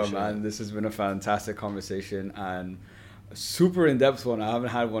on the show, man. This has been a fantastic conversation and a super in-depth one. I haven't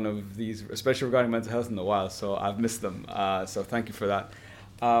had one of these, especially regarding mental health, in a while, so I've missed them. So thank you for that.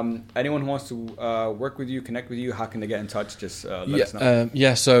 Anyone who wants to work with you, connect with you, how can they get in touch? Just let us know.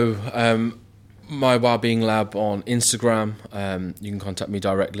 So My Wellbeing Lab on Instagram. You can contact me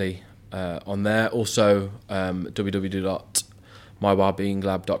directly on there. Also,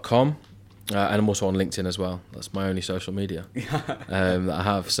 www.mywellbeinglab.com. And I'm also on LinkedIn as well. That's my only social media that I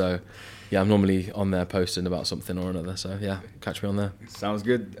have. So, yeah, I'm normally on there posting about something or another. So, yeah, catch me on there. Sounds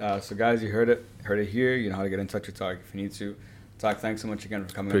good. So, guys, you heard it here. You know how to get in touch with Tarek if you need to. Tarek, thanks so much again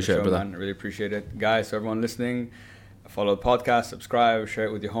for coming Appreciate on the show, it, brother. man. I really appreciate it. Guys, so everyone listening, follow the podcast, subscribe, share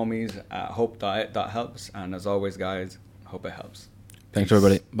it with your homies. Hope that helps. And as always, guys, hope it helps. Thanks,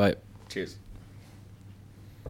 everybody. Bye. Cheers.